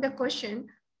having the question,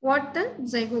 what the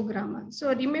zygogramma.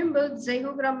 So remember,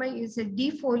 zygogramma is a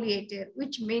defoliator,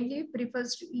 which mainly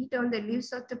prefers to eat on the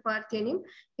leaves of the Parthenium.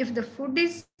 If the food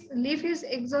is leaf is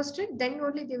exhausted, then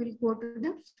only they will go to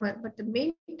the flower, but the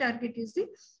main target is the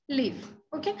leaf.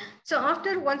 Okay, so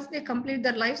after once they complete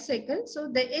the life cycle, so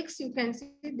the eggs you can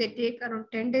see they take around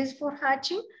 10 days for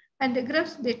hatching, and the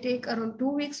grubs they take around 2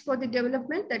 weeks for the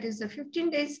development, that is the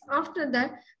 15 days. After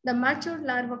that, the mature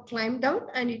larva climb down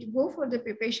and it go for the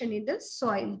pupation in the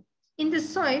soil. In the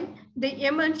soil, they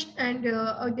emerge and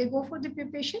they go for the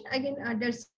pupation. Again,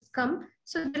 adults come.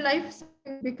 So the life cycle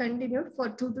will be continued for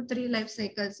 2 to 3 life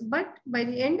cycles. But by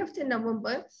the end of the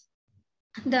November,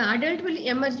 the adult will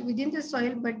emerge within the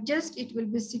soil, but just it will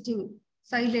be sitting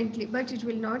silently, but it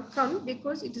will not come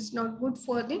because it is not good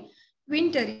for the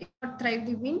winter. It will not thrive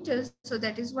the winters. So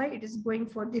that is why it is going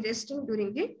for the resting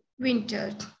during the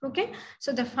winter. Okay.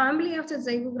 So the family of the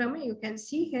zygogramma, you can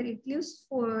see here, it lives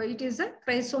for, it is a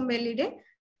Chrysomelidae,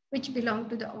 which belong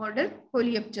to the order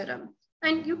Coleoptera.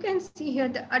 And you can see here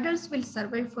the adults will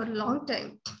survive for a long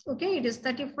time. Okay, it is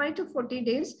 35 to 40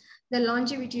 days, the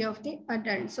longevity of the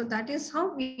adult. So that is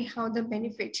how we have the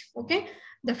benefit. Okay,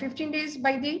 the 15 days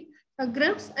by the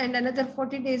grubs and another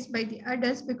 40 days by the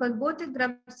adults, because both the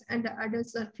grubs and the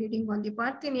adults are feeding on the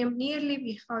Parthenium. Nearly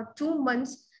we have 2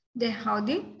 months. They have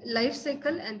the life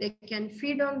cycle and they can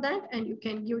feed on that, and you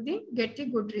can get the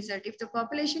good result. If the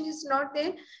population is not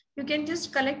there, you can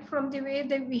just collect from the way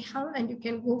that we have and you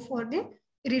can go for the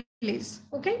release.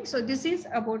 Okay, so this is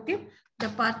about the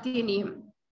Parthenium.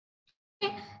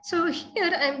 Okay, so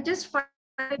here I'm just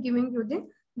giving you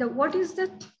the what is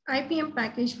the IPM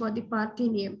package for the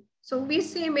Parthenium. So we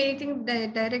say many things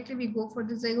directly, we go for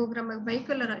the zygogramma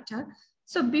bicolor.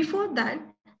 So before that,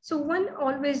 so one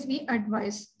always we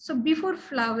advise. So before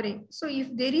flowering, so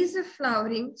if there is a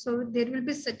flowering, so there will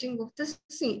be setting of the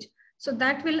seed. So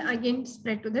that will again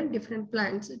spread to the different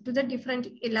plants, to the different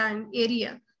land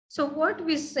area. So what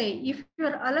we say, if you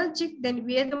are allergic, then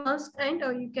wear the mask, and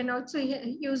or you can also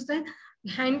use the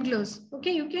hand gloves.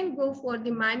 Okay, you can go for the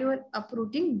manual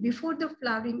uprooting before the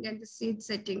flowering and the seed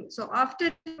setting. So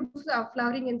after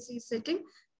flowering and seed setting,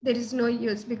 there is no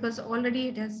use because already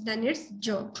it has done its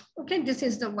job. Okay, this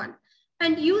is the one.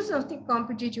 And use of the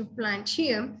competitive plant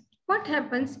here. What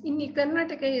happens in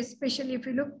Karnataka, especially if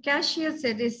you look, Cassia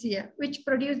sericea, which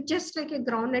produce just like a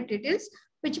groundnut it is,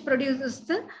 which produces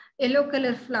the yellow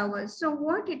color flowers. So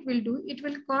what it will do, it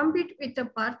will compete with the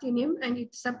Parthenium and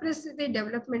it suppresses the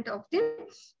development of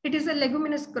it is a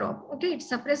leguminous crop. Okay, it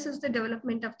suppresses the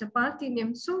development of the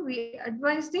Parthenium. So we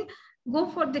advise go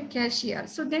for the cassia.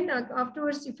 So then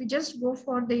afterwards, if you just go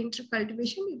for the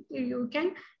intercultivation, you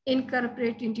can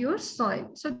incorporate into your soil.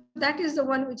 So that is the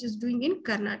one which is doing in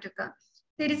Karnataka.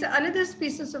 There is another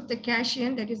species of the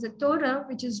cassia, that is the Tora,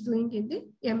 which is doing in the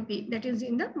MP, that is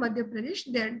in the Madhya Pradesh,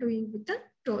 they are doing with the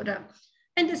Tora.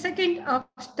 And the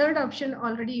third option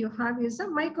already you have is a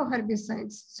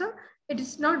mycoherbicides. So it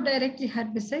is not directly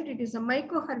herbicide, it is a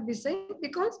mycoherbicide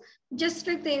because just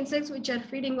like the insects which are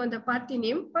feeding on the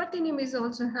Parthenium is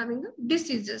also having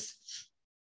diseases.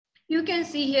 You can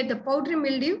see here the powdery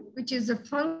mildew, which is a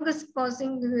fungus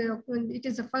causing, it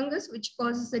is a fungus which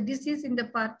causes a disease in the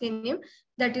Parthenium,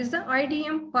 that is the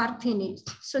IDM parthenate.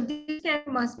 So this can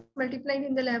be mass multiplied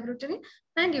in the laboratory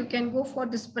and you can go for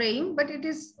the spraying, but it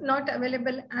is not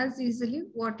available as easily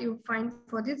what you find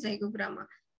for the zygogramma.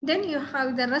 Then you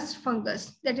have the rust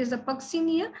fungus, that is a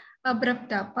Puccinia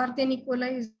abrupta.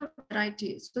 Parthenicola is the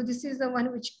variety. So this is the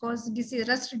one which causes disease,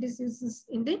 rust diseases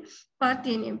in the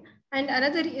Parthenium. And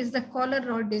another is the collar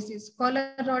rod disease.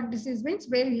 Collar rod disease means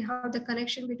where you have the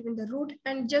connection between the root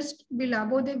and just below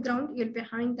above the ground, you'll be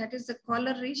having that is the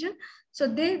collar region. So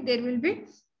there will be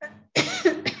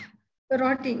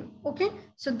rotting. Okay,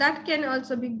 so that can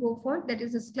also be go for, that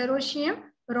is a Sclerotium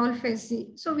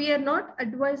rolfesi. So we are not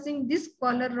advising this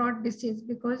collar rod disease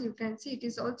because you can see it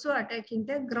is also attacking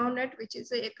the groundnut, which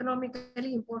is an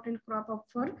economically important crop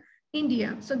for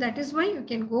India. So that is why you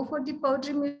can go for the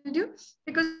powdery mildew,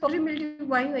 because powdery mildew,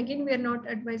 why again we are not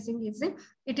advising is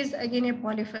it is again a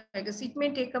polyphagous. It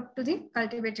may take up to the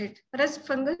cultivated. Rust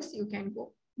fungus you can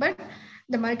go. But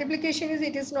the multiplication is,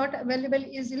 it is not available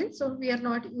easily. So we are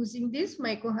not using this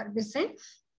mycoherbicide.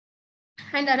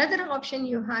 And another option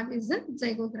you have is the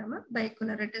Zygogramma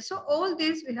bicolorata. So all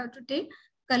these we have to take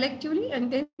collectively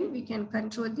and then we can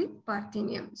control the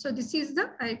Parthenium. So this is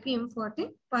the IPM for the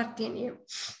Parthenium.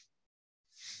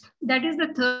 That is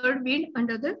the third weed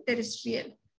under the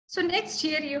terrestrial. So next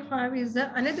here you have is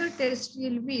another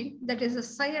terrestrial weed, that is a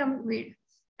Siam weed.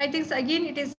 I think again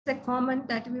it is a common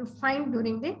that we find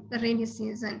during the rainy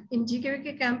season. In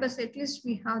GKVK campus at least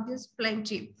we have this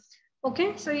plenty.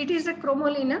 Okay, so it is a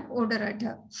Chromolina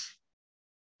odorata.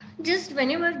 Just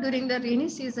whenever during the rainy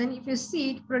season, if you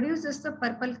see it produces the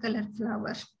purple color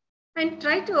flower. And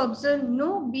try to observe,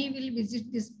 no bee will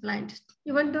visit this plant,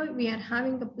 even though we are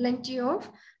having a plenty of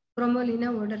Chromolina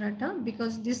odorata,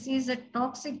 because this is a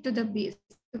toxic to the bees.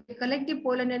 If we collect the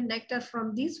pollen and nectar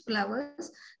from these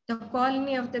flowers, the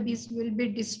colony of the bees will be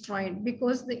destroyed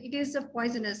because it is a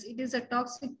poisonous, it is a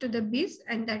toxic to the bees,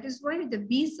 and that is why the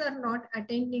bees are not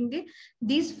attending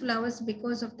these flowers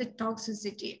because of the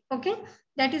toxicity. Okay,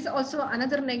 that is also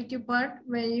another negative part.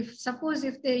 Where if suppose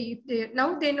if they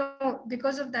now they know,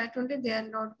 because of that only they are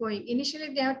not going.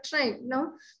 Initially they have tried.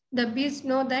 Now the bees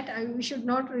know that we should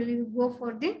not really go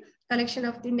for the collection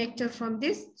of the nectar from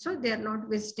this, so they are not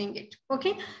visiting it.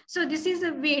 Okay, so this is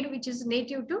a weed which is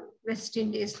native to West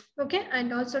Indies, okay,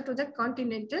 and also to the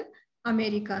continental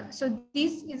America. So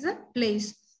this is a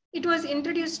place. It was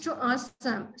introduced to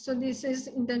Assam. So this is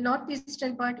in the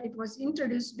northeastern part. It was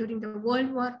introduced during the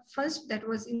World War I, that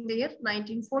was in the year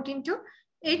 1914 to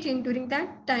 18 during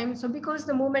that time. So because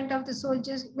the movement of the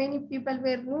soldiers, many people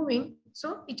were moving,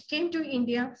 so it came to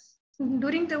India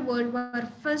during the World War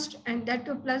I, and that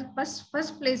to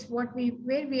first place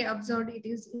where we observed it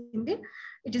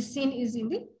is seen is in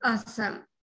the Assam.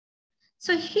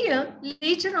 So here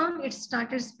later on it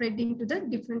started spreading to the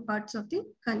different parts of the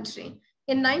country.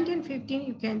 In 1915,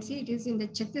 you can see it is in the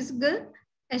Chhattisgarh,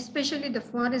 especially the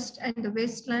forest and the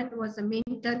wasteland was the main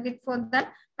target for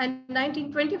that. And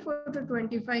 1924 to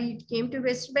 25, it came to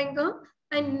West Bengal,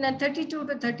 and 32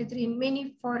 to 33 in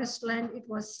many forest land it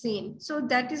was seen. So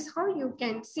that is how you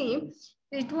can see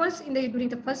it was during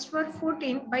the first war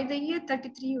 14. By the year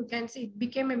 33, you can see it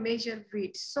became a major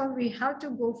weed. So we have to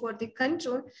go for the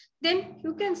control. Then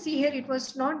you can see here it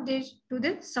was not there to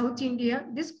the South India.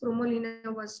 This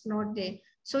Chromolina was not there.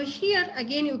 So here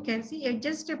again you can see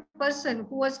just a person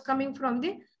who was coming from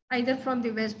either from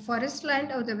the West Forest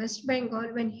land or the West Bengal,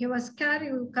 when he was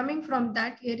coming from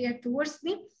that area towards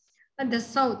the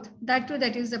south, that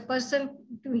is a person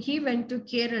he went to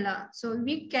Kerala. So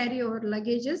we carry our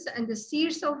luggages, and the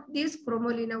seeds of this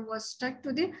Chromolina was stuck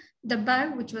to the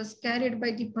bag which was carried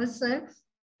by the person,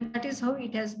 and that is how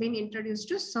it has been introduced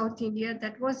to South India.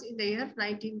 That was in the year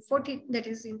 1940, that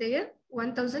is in the year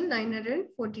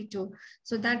 1942.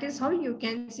 So that is how you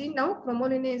can see now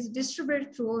Chromolina is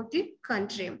distributed throughout the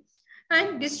country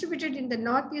and distributed in the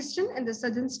northeastern and the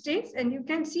southern states. And you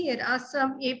can see here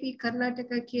Assam, AP,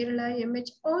 Karnataka, Kerala,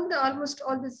 MH, almost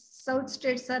all the south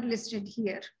states are listed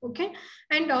here. Okay,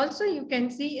 and also you can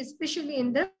see especially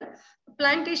in the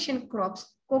plantation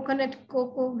crops, coconut,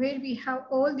 cocoa, where we have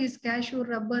all these cashew,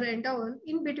 rubber, and all.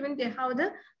 In between they have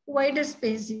the wider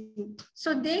spacing.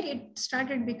 So there it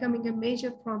started becoming a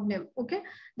major problem. Okay,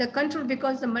 the control,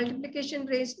 because the multiplication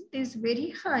rate is very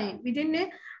high. Within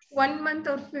 1 month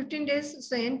or 15 days,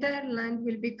 so entire land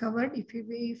will be covered if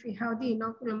you have the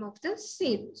inoculum of the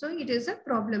seed. So it is a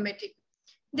problematic.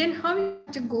 Then how you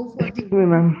have to go for the, Excuse me,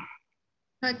 ma'am.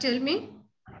 tell me.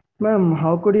 Ma'am,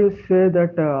 how could you say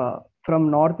that from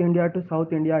North India to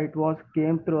South India it was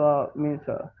came through means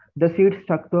the seed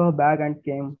stuck to a bag and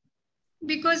came?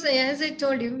 Because as I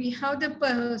told you, we have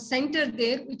the center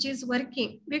there which is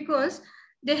working because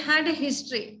they had a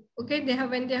history. Okay, they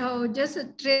have when they have just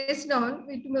traced down.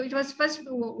 It was first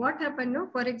what happened. No,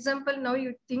 for example, now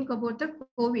you think about the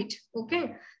COVID.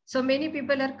 Okay, so many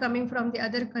people are coming from the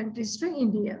other countries to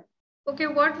India. Okay,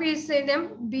 what we say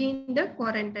them be in the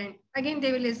quarantine. Again,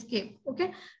 they will escape.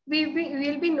 Okay, we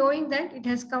will be knowing that it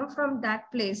has come from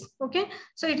that place. Okay,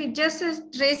 so it is just a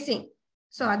tracing.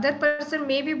 So other person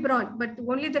may be brought, but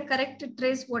only the correct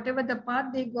trace, whatever the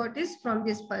path they got is from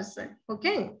this person.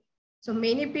 Okay. So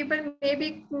many people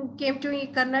maybe came to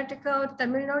Karnataka or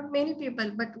Tamil Nadu, many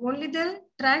people, but only the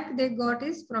track they got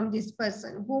is from this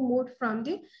person who moved from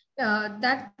the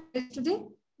that place to the,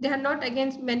 they have not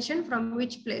again mentioned from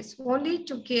which place, only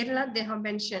to Kerala they have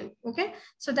mentioned. Okay.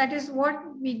 So that is what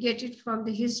we get it from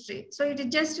the history. So it is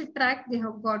just a track they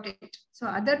have got it. So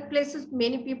other places,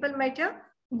 many people might have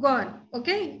gone.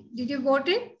 Okay. Did you got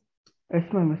it?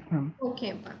 Yes, ma'am. Yes, ma'am.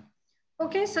 Okay.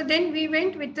 Okay. So then we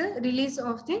went with the release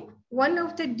of the one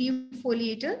of the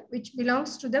defoliator, which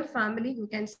belongs to the family, you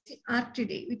can see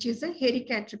Arctidae, which is a hairy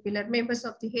caterpillar, members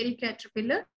of the hairy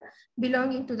caterpillar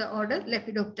belonging to the order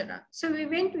Lepidoptera. So we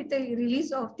went with the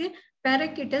release of the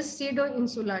Parachaetus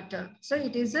pseudoinsulata. So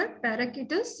it is a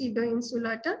Parachaetus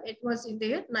pseudoinsulata. It was in the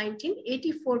year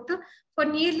 1984 to, for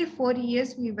nearly 4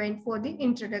 years we went for the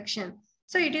introduction.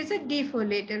 So it is a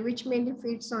defoliator which mainly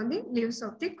feeds on the leaves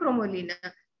of the Cromolina.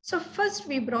 So first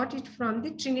we brought it from the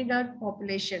Trinidad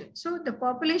population. So the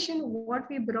population, what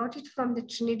we brought it from the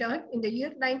Trinidad in the year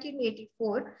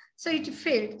 1984, so it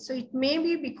failed. So it may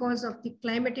be because of the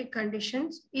climatic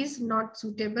conditions is not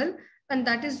suitable. And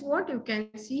that is what you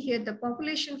can see here. The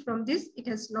population from this, it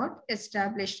has not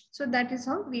established. So that is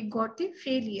how we got the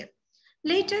failure.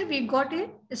 Later, we got a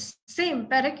same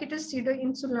Parachaetus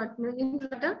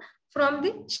pseudoinsulata from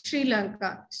the Sri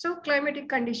Lanka. So climatic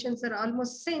conditions are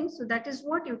almost same. So that is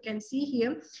what you can see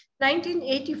here.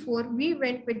 1984, we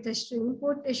went with the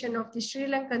importation of the Sri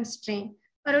Lankan strain.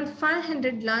 Around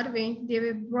 500 larvae, they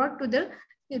were brought to the,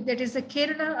 that is the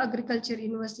Kerala Agriculture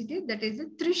University, that is a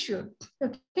Thrissur.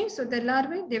 Okay, so the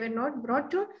larvae, they were not brought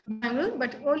to Bangalore,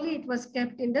 but only it was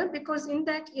kept in the, because in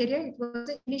that area, it was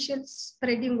the initial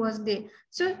spreading was there.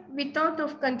 So we thought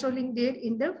of controlling there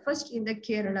in the first in the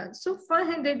Kerala. So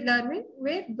 500 larvae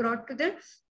were brought to the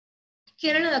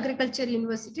Kerala Agriculture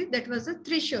University, that was a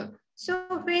Thrissur. So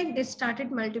where they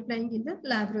started multiplying in the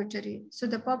laboratory. So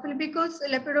the popular, because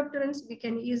lepidopterans, we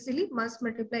can easily mass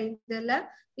multiply in the lab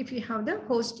if you have the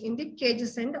host in the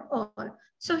cages and all.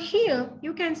 So here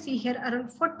you can see here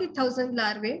around 40,000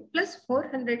 larvae plus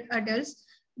 400 adults,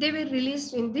 they were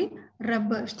released in the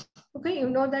rubber. Okay, you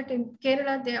know that in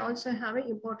Kerala, they also have an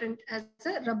important as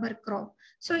a rubber crop.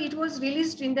 So it was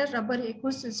released in the rubber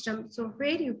ecosystem. So where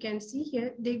you can see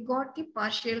here, they got the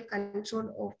partial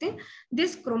control of the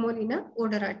this Cromolina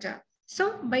odorata.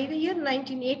 So by the year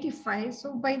 1985,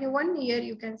 so by the 1 year,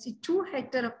 you can see 2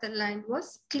 hectares of the land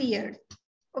was cleared.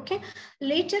 Okay.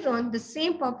 Later on, the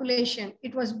same population,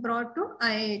 it was brought to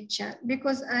IHR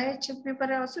because IHR people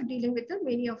are also dealing with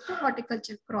many of the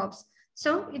horticulture crops.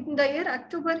 So in the year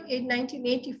October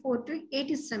 1984 to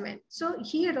 87, so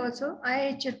here also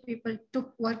IHR people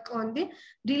took work on the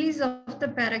release of the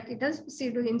Parachaetus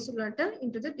pseudoinsulata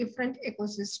into the different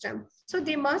ecosystem. So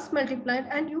they mass multiplied,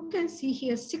 and you can see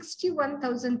here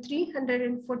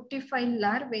 61,345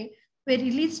 larvae were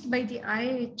released by the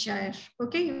IHR.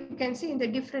 Okay, you can see in the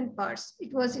different parts.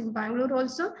 It was in Bangalore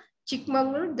also,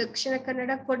 Chikmagalur, Dakshina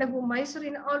Kannada, Kodagu, Mysore,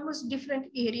 in almost different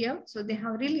area. So they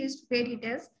have released where it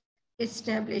has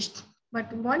established.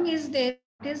 But one is there,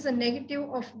 what is the negative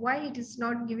of why it is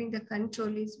not giving the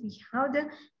control is we have the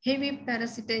heavy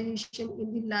parasitization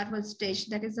in the larval stage,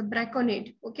 that is a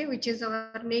braconid, okay, which is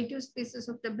our native species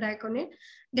of the braconid.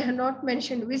 They have not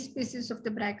mentioned which species of the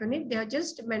braconid, they have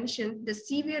just mentioned the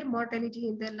severe mortality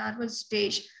in the larval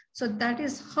stage. So that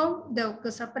is how the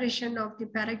separation of the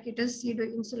Parachaetus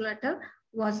pseudoinsulata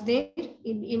was there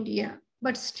in India.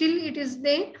 But still it is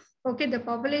there. Okay, the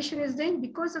population is there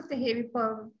because of the heavy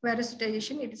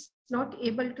parasitization, it is not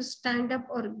able to stand up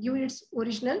or give its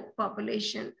original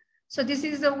population. So this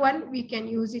is the one we can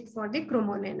use it for the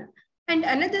Cromolina. And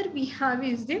another we have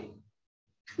is the,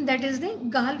 that is the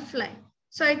gall fly.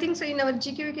 So I think so in our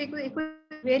GKVK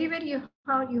wherever you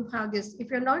have this. If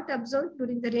you're not observed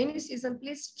during the rainy season,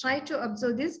 please try to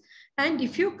observe this. And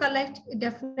if you collect,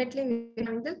 definitely we'll be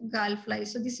having the gall fly.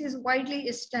 So this is widely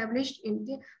established in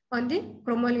the on the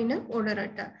Cromolina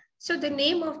odorata. So the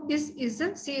name of this is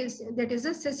that is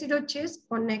a Cecidochus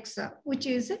connexa, which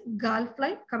is a gall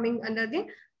fly coming under the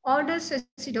order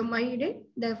Cecidomyidae,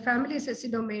 the family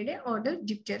Cecidomyidae, order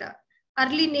Diptera.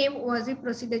 Early name was a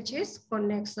Procidochus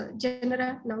connexa.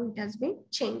 Genera now it has been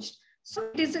changed. So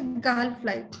it is a gall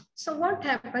fly. So what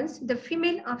happens? The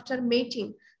female after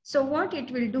mating. So what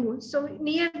it will do? So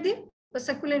near the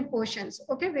succulent portions,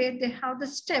 okay, where they have the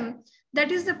stem,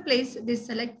 that is the place they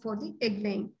select for the egg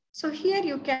laying. So here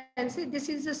you can say this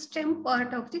is the stem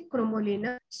part of the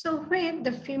Cromolina. So where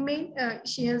the female,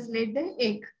 she has laid the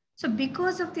egg. So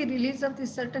because of the release of the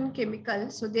certain chemical,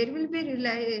 so there will be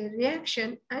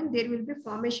reaction and there will be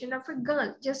formation of a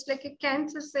gall, just like a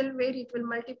cancer cell where it will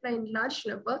multiply in large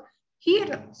number.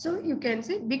 Here, so you can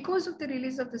say because of the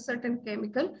release of the certain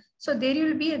chemical, so there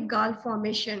will be a gall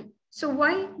formation. So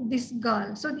why this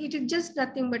gall? So it is just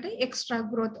nothing but an extra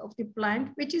growth of the plant,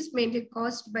 which is mainly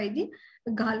caused by the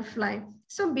gall fly.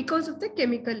 So because of the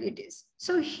chemical it is.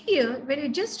 So here, when you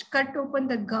just cut open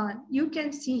the gall, you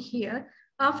can see here,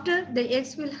 after the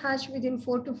eggs will hatch within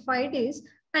 4 to 5 days,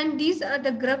 and these are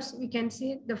the grubs we can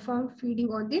see the found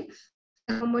feeding on the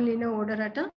Cromolina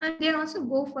odorata, and they also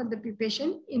go for the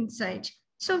pupation inside.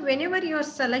 So whenever you are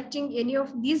selecting any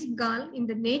of these gall in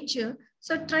the nature,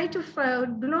 so try to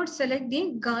do not select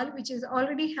the gall which is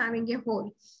already having a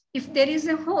hole. If there is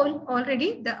a hole,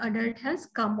 already the adult has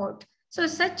come out. So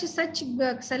select such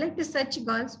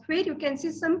galls where you can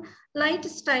see some light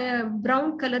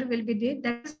brown color will be there.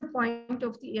 That is the point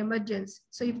of the emergence.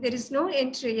 So if there is no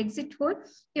entry exit hole,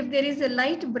 if there is a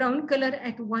light brown color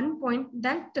at one point,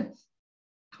 that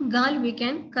gall we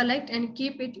can collect and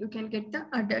keep it, you can get the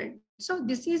adult. So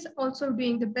this is also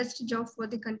doing the best job for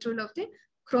the control of the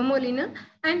Cromolina,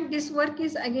 and this work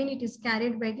is again it is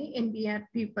carried by the NBR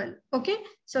people. Okay,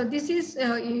 so this is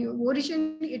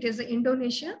originally it is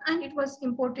Indonesia and it was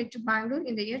imported to Bangalore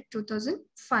in the year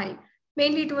 2005.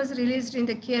 Mainly it was released in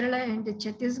the Kerala and the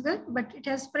Chhattisgarh, but it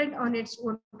has spread on its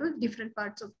own to different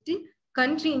parts of the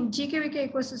country. In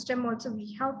GKVK ecosystem also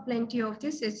we have plenty of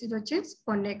this Cecidochus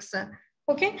connexa.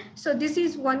 Okay, so this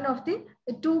is one of the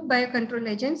two biocontrol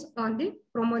agents on the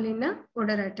Cromolina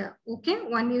odorata. Okay,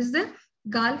 one is the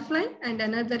gall fly and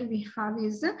another we have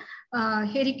is the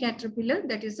hairy caterpillar,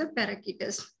 that is a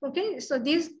parachaetus. Okay, so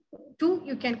these two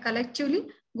you can collectively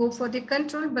go for the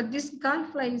control, but this gall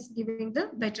fly is giving the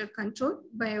better control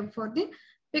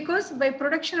because by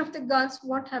production of the galls,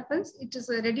 what happens? It is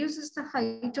reduces the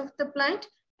height of the plant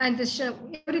and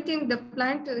everything, the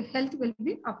plant health will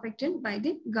be affected by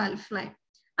the gall fly.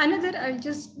 Another, I'll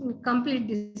just complete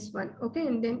this one, okay,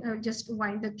 and then I'll just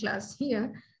wind the class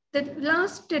here. The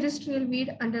last terrestrial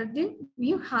weed under the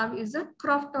you have is a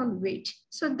Crofton weed.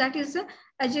 So that is a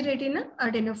Ageratina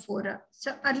adenophora.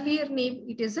 So earlier name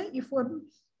it is a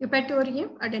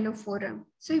Eupatorium adenophorum.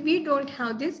 So we don't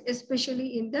have this,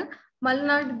 especially in the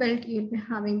Malnad belt, you'll be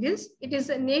having this. It is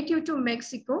a native to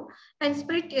Mexico and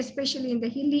spread especially in the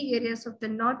hilly areas of the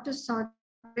north to south.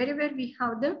 Wherever we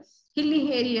have the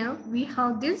hilly area, we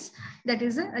have this, that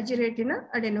is a Ageratina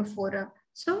adenophora.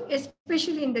 So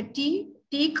especially in the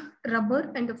teak,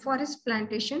 rubber and the forest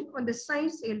plantation on the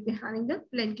sides, you'll be having the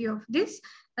plenty of this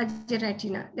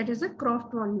Ageratina, that is a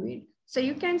Crofton weed. So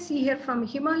you can see here from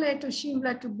Himalaya to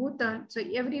Shimla to Bhutan. So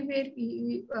everywhere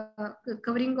we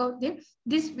covering out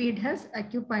this weed has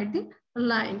occupied the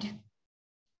land.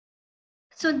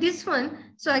 So this one,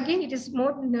 so again, it is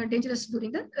more dangerous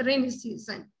during the rainy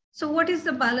season. So what is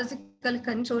the biological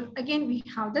control? Again, we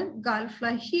have the gall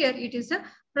fly. Here it is a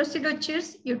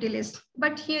Procidochus utilis,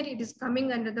 but here it is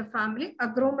coming under the family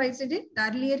Agromyzidae.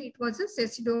 Earlier it was a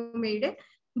Cecidomyidae,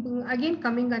 again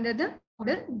coming under the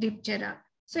order Diptera.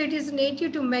 So it is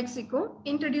native to Mexico,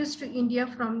 introduced to India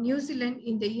from New Zealand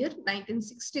in the year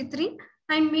 1963.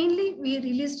 And mainly we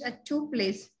released at two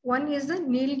places. One is the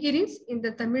Nilgiris in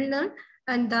the Tamil Nadu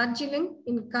and Darjeeling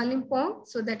in Kalimpong.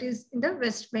 So that is in the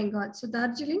West Bengal. So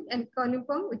Darjeeling and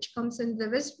Kalimpong, which comes in the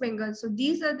West Bengal. So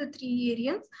these are the three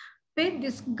areas where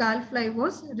this gall fly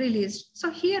was released. So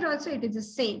here also it is the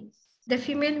same. The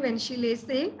female, when she lays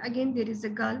the egg, again there is a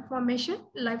gall formation.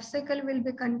 Life cycle will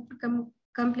be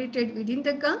completed within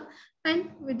the gall, and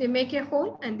they make a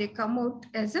hole and they come out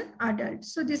as an adult.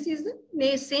 So this is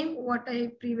the same what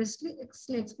I previously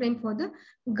explained for the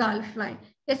gall fly.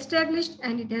 Established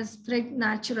and it has spread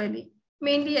naturally.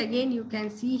 Mainly again you can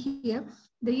see here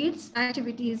its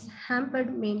activity is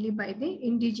hampered mainly by the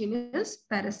indigenous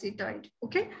parasitoid.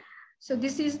 Okay. So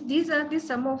these are the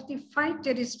some of the 5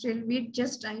 terrestrial weed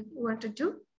just I wanted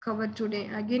to cover today.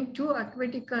 Again, 2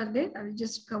 aquatic are there. I will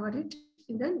just cover it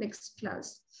in the next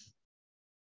class.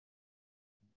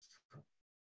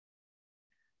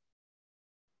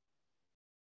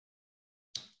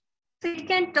 So it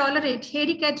can tolerate.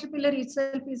 Hairy caterpillar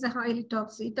itself is a highly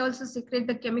toxic. It also secretes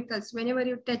the chemicals. Whenever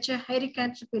you touch a hairy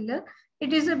caterpillar,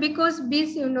 it is because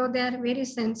bees, you know, they are very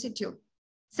sensitive.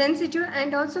 Sensitive,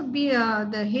 and also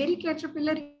the hairy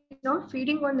caterpillar is not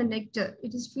feeding on the nectar.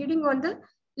 It is feeding on the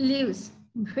leaves.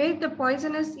 Where the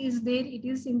poisonous is there, it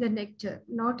is in the nectar,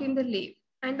 not in the leaf.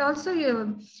 And also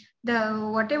the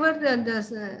whatever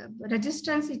the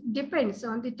resistance, it depends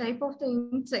on the type of the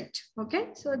insect.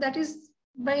 Okay, so that is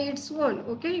by its own.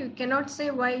 Okay, you cannot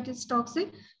say why it is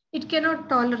toxic. It cannot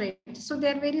tolerate, so they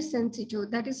are very sensitive.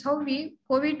 That is how we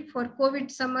COVID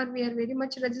summer, we are very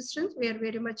much resistant, we are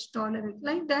very much tolerant,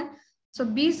 like that. So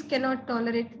bees cannot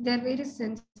tolerate, they are very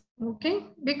sensitive. Okay,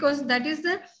 because that is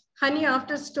the honey.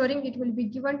 After storing, it will be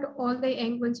given to all the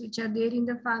young ones which are there in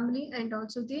the family, and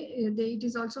also it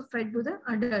is also fed to the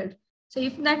adult. So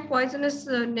if that poisonous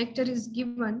nectar is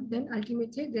given, then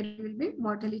ultimately there will be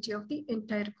mortality of the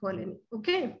entire colony.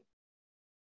 Okay.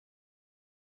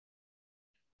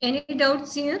 Any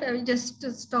doubts here? I will just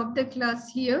stop the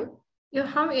class here. You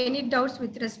have any doubts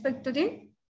with respect to the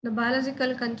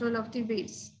biological control of the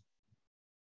weeds?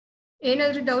 Any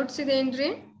other doubts in the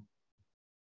entry?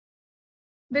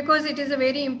 Because it is a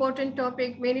very important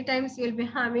topic. Many times you'll be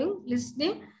having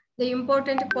listening the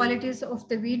important qualities of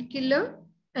the weed killer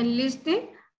and listing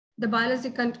the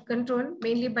biological control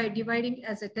mainly by dividing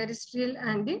as a terrestrial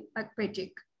and the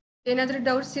aquatic. Any other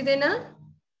doubts, Sidena?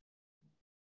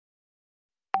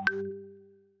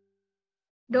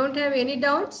 Don't have any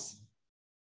doubts?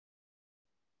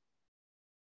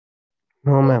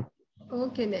 No, ma'am.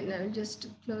 Okay, then I'll just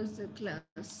close the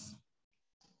class.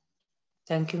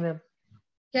 Thank you, ma'am.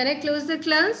 Can I close the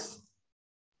class?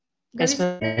 Yes,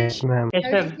 ma'am. Yes, ma'am. Yes,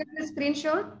 Have you ma'am. taken the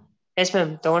screenshot? Yes,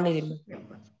 ma'am. ತಗೊಂಡಿದ್ದೀನಿ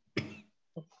ma'am.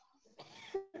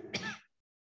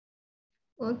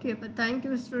 Okay, but thank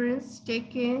you, students.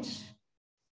 Take care.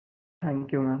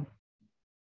 Thank you, ma'am.